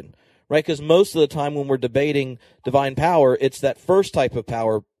question, right? Because most of the time when we're debating divine power, it's that first type of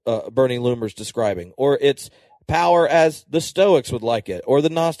power Bernie Loomer's describing, or it's power as the Stoics would like it, or the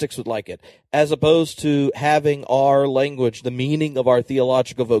Gnostics would like it, as opposed to having our language, the meaning of our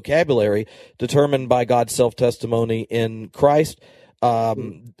theological vocabulary, determined by God's self-testimony in Christ,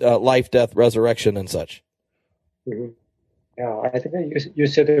 life, death, resurrection, and such. Mm-hmm. Yeah, I think you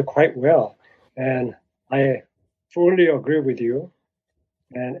said it quite well, and I fully agree with you.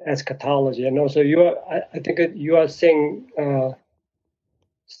 And eschatology, and also I think you are saying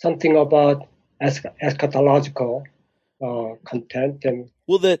something about eschatological content. And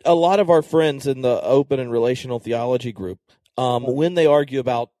well, that a lot of our friends in the open and relational theology group, when they argue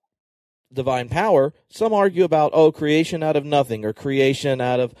about divine power, some argue about creation out of nothing, or creation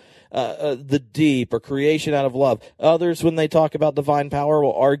out of the deep, or creation out of love. Others, when they talk about divine power,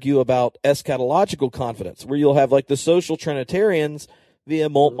 will argue about eschatological confidence, where you'll have like the social Trinitarians via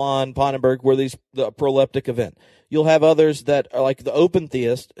Moltmann, Pannenberg, where the proleptic event. You'll have others that are like the open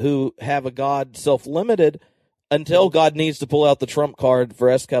theists, who have a God self-limited until God needs to pull out the trump card for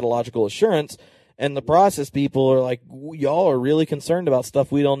eschatological assurance. And the process people are like, y'all are really concerned about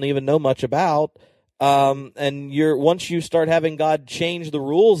stuff we don't even know much about. And once you start having God change the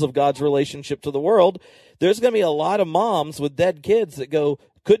rules of God's relationship to the world, there's going to be a lot of moms with dead kids that go,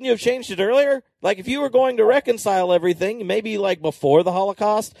 couldn't you have changed it earlier? Like, if you were going to reconcile everything, maybe like before the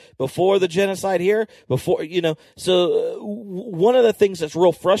Holocaust, before the genocide here, before, So one of the things that's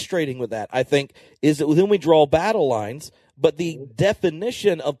real frustrating with that, I think, is that when we draw battle lines, but the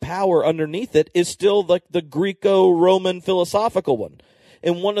definition of power underneath it is still like the Greco-Roman philosophical one.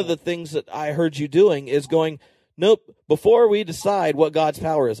 And one of the things that I heard you doing is going, nope, before we decide what God's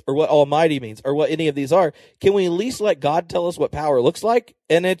power is or what Almighty means or what any of these are, can we at least let God tell us what power looks like?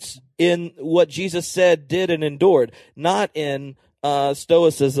 And it's in what Jesus said, did, and endured, not in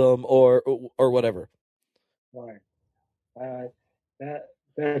stoicism or whatever. Right.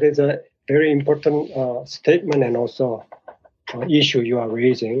 That is a very important statement and also issue you are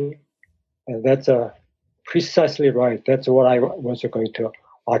raising. And that's precisely right. That's what I was going to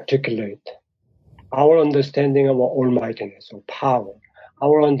articulate. Our understanding of almightiness or power,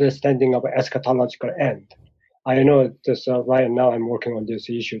 our understanding of eschatological end. I know this right now I'm working on this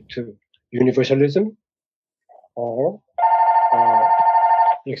issue too. Universalism or,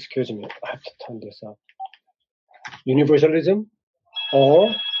 excuse me, I have to turn this up. Universalism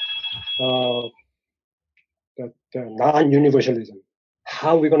or the non-universalism.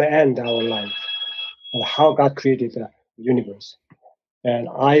 How we're going to end our life and how God created the universe. And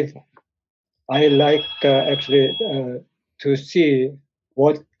I like actually to see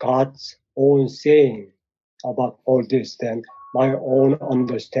what God's own saying about all this than my own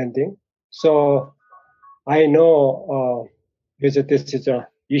understanding. So I know this is an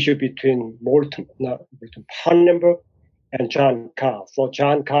issue between between Pannenberg and John Carr. For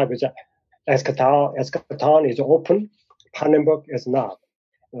John Carr, eschaton is open, Pannenberg is not.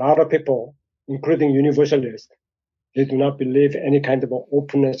 A lot of people, including universalists, they do not believe any kind of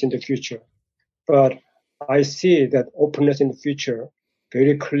openness in the future. But I see that openness in the future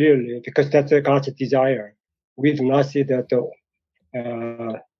very clearly because that's God's desire. We do not see that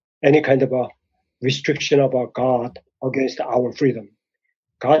any kind of a restriction of God against our freedom.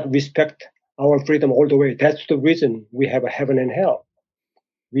 God respects our freedom all the way. That's the reason we have a heaven and hell.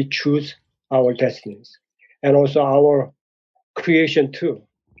 We choose our destinies. And also our creation too.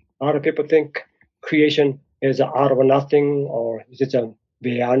 A lot of people think creation is out of nothing or is it a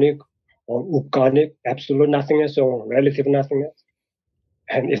bionic or organic, absolute nothingness or relative nothingness.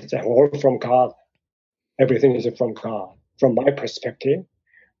 And it's all from God. Everything is from God, from my perspective.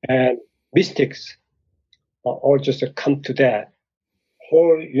 And mystics all just come to that.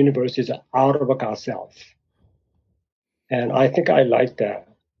 Whole universe is out of God's self. And I think I like that.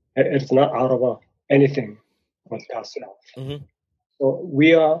 It's not out of anything but God's self. Mm-hmm. So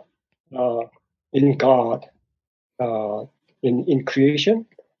we are in God, in creation,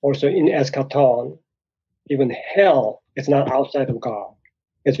 also in eschaton. Even hell is not outside of God.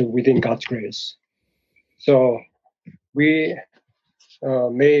 It's within God's grace. So we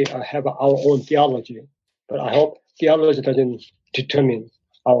may have our own theology, but I hope theology doesn't determine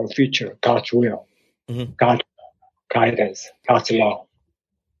our future, God's will, mm-hmm. God's guidance, God's law.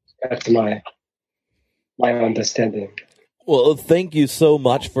 That's my understanding. Well, thank you so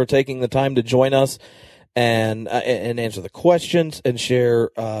much for taking the time to join us and answer the questions and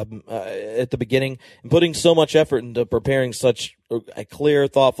share at the beginning and putting so much effort into preparing such clear,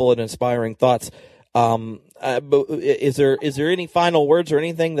 thoughtful, and inspiring thoughts. Is there any final words or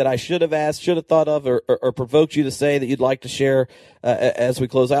anything that I should have asked, should have thought of, or provoked you to say that you'd like to share as we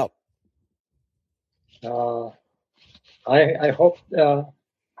close out? I hope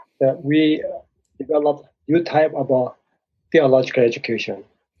that we develop new type of theological education,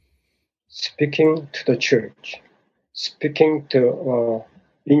 speaking to the church, speaking to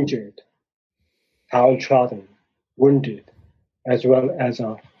injured, downtrodden, wounded, as well as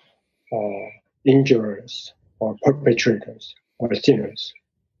injurers or perpetrators or sinners.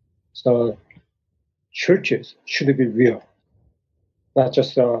 So churches should be real, not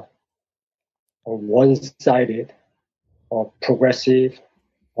just one-sided or progressive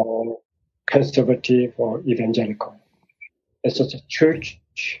or conservative or evangelical. And so the church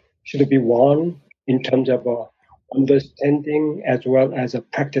should be one in terms of understanding as well as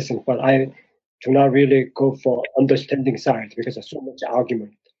practicing. But I do not really go for understanding side because there's so much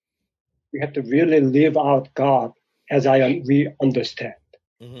argument. We have to really live out God as we understand.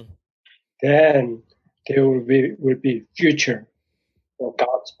 Mm-hmm. Then there will be future for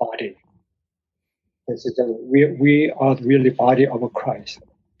God's body. We are really body of Christ.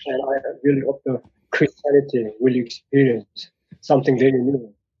 And I really hope the Christianity will experience something very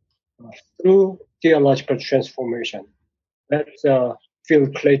new through theological transformation. That's Phil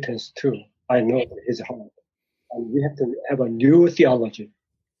Clayton's too. I know his heart. And we have to have a new theology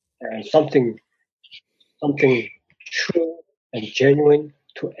and something true and genuine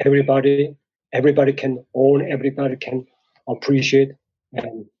to everybody. Everybody can own, everybody can appreciate,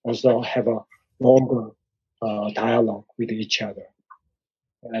 and also have a longer dialogue with each other.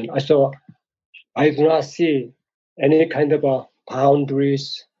 And so I do not see any kind of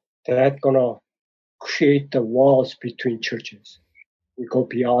boundaries that gonna create the walls between churches. We go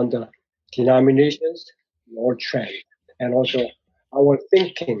beyond the denominations, old trend. And also our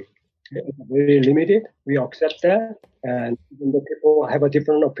thinking is very limited. We accept that. And even though people have a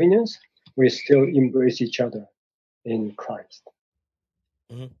different opinions, we still embrace each other in Christ.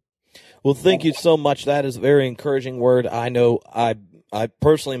 Mm-hmm. Well, thank you so much. That is a very encouraging word. I know I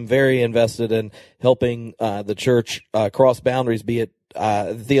personally am very invested in helping the church cross boundaries, be it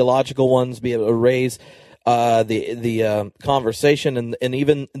theological ones, be able to raise the conversation and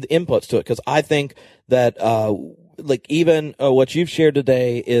even the inputs to it, because I think that even what you've shared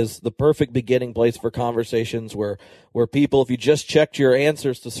today is the perfect beginning place for conversations where people, if you just checked your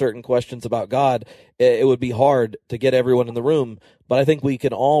answers to certain questions about God, it would be hard to get everyone in the room. But I think we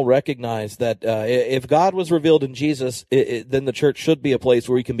can all recognize that if God was revealed in Jesus, then the church should be a place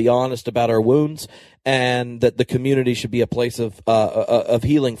where we can be honest about our wounds, and that the community should be a place of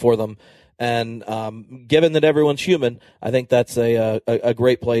healing for them. And given that everyone's human, I think that's a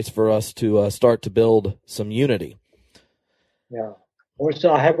great place for us to start to build some unity. Yeah.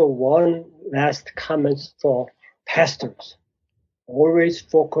 Also, I have one last comment for pastors. Always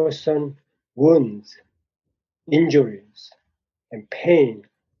focus on wounds, injuries, and pain,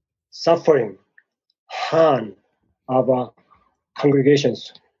 suffering, harm of our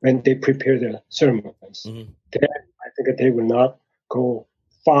congregations when they prepare their sermons. Mm-hmm. Then I think they will not go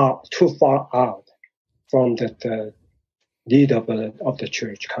too far out from the need of the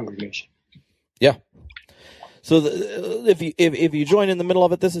church congregation. Yeah. So if you join in the middle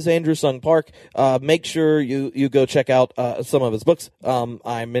of it, this is Andrew Sung Park. Make sure you go check out some of his books.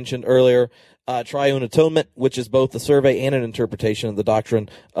 I mentioned earlier Triune Atonement, which is both a survey and an interpretation of the doctrine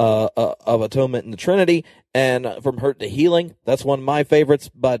of atonement in the Trinity, and From Hurt to Healing. That's one of my favorites,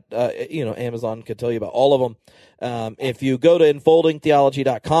 but Amazon could tell you about all of them. If you go to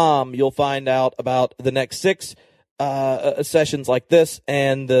enfoldingtheology.com, you'll find out about the next 6 sessions like this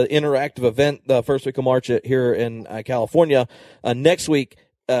and the interactive event the first week of March here in California. Next week,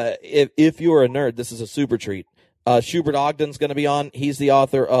 if you are a nerd, this is a super treat. Schubert Ogden's going to be on. He's the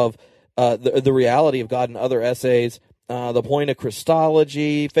author of the Reality of God and Other Essays, The Point of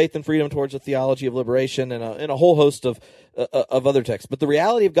Christology, Faith and Freedom Towards a Theology of Liberation, and a whole host of other texts. But The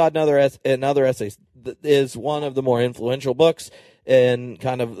Reality of God and Other Essays is one of the more influential books in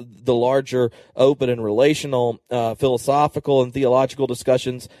kind of the larger open and relational philosophical and theological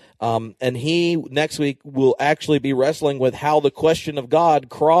discussions. And he, next week, will actually be wrestling with how the question of God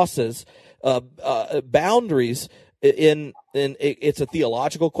crosses boundaries in it's a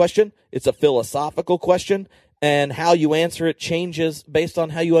theological question, it's a philosophical question, and how you answer it changes based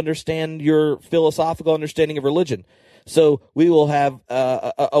on how you understand your philosophical understanding of religion. So we will have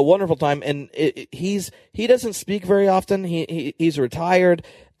a wonderful time, and he doesn't speak very often. He's retired,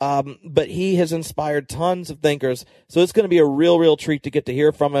 but he has inspired tons of thinkers. So it's going to be a real treat to get to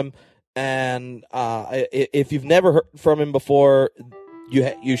hear from him. And if you've never heard from him before,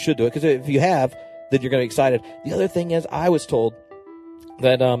 you should do it, because if you have, then you're going to be excited. The other thing is, I was told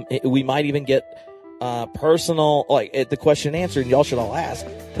that we might even get personal, like the question and answer, and y'all should all ask.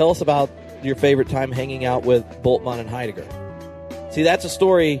 Tell us about your favorite time hanging out with Bultmann and Heidegger. See, that's a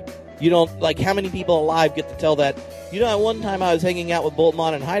story you don't, like, how many people alive get to tell that? At one time I was hanging out with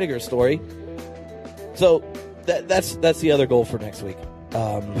Bultmann and Heidegger story. So that's the other goal for next week.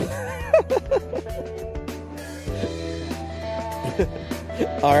 All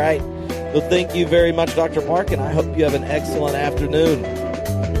right. Well, thank you very much, Dr. Park, and I hope you have an excellent afternoon.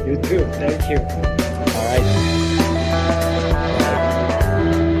 You too. Thank you.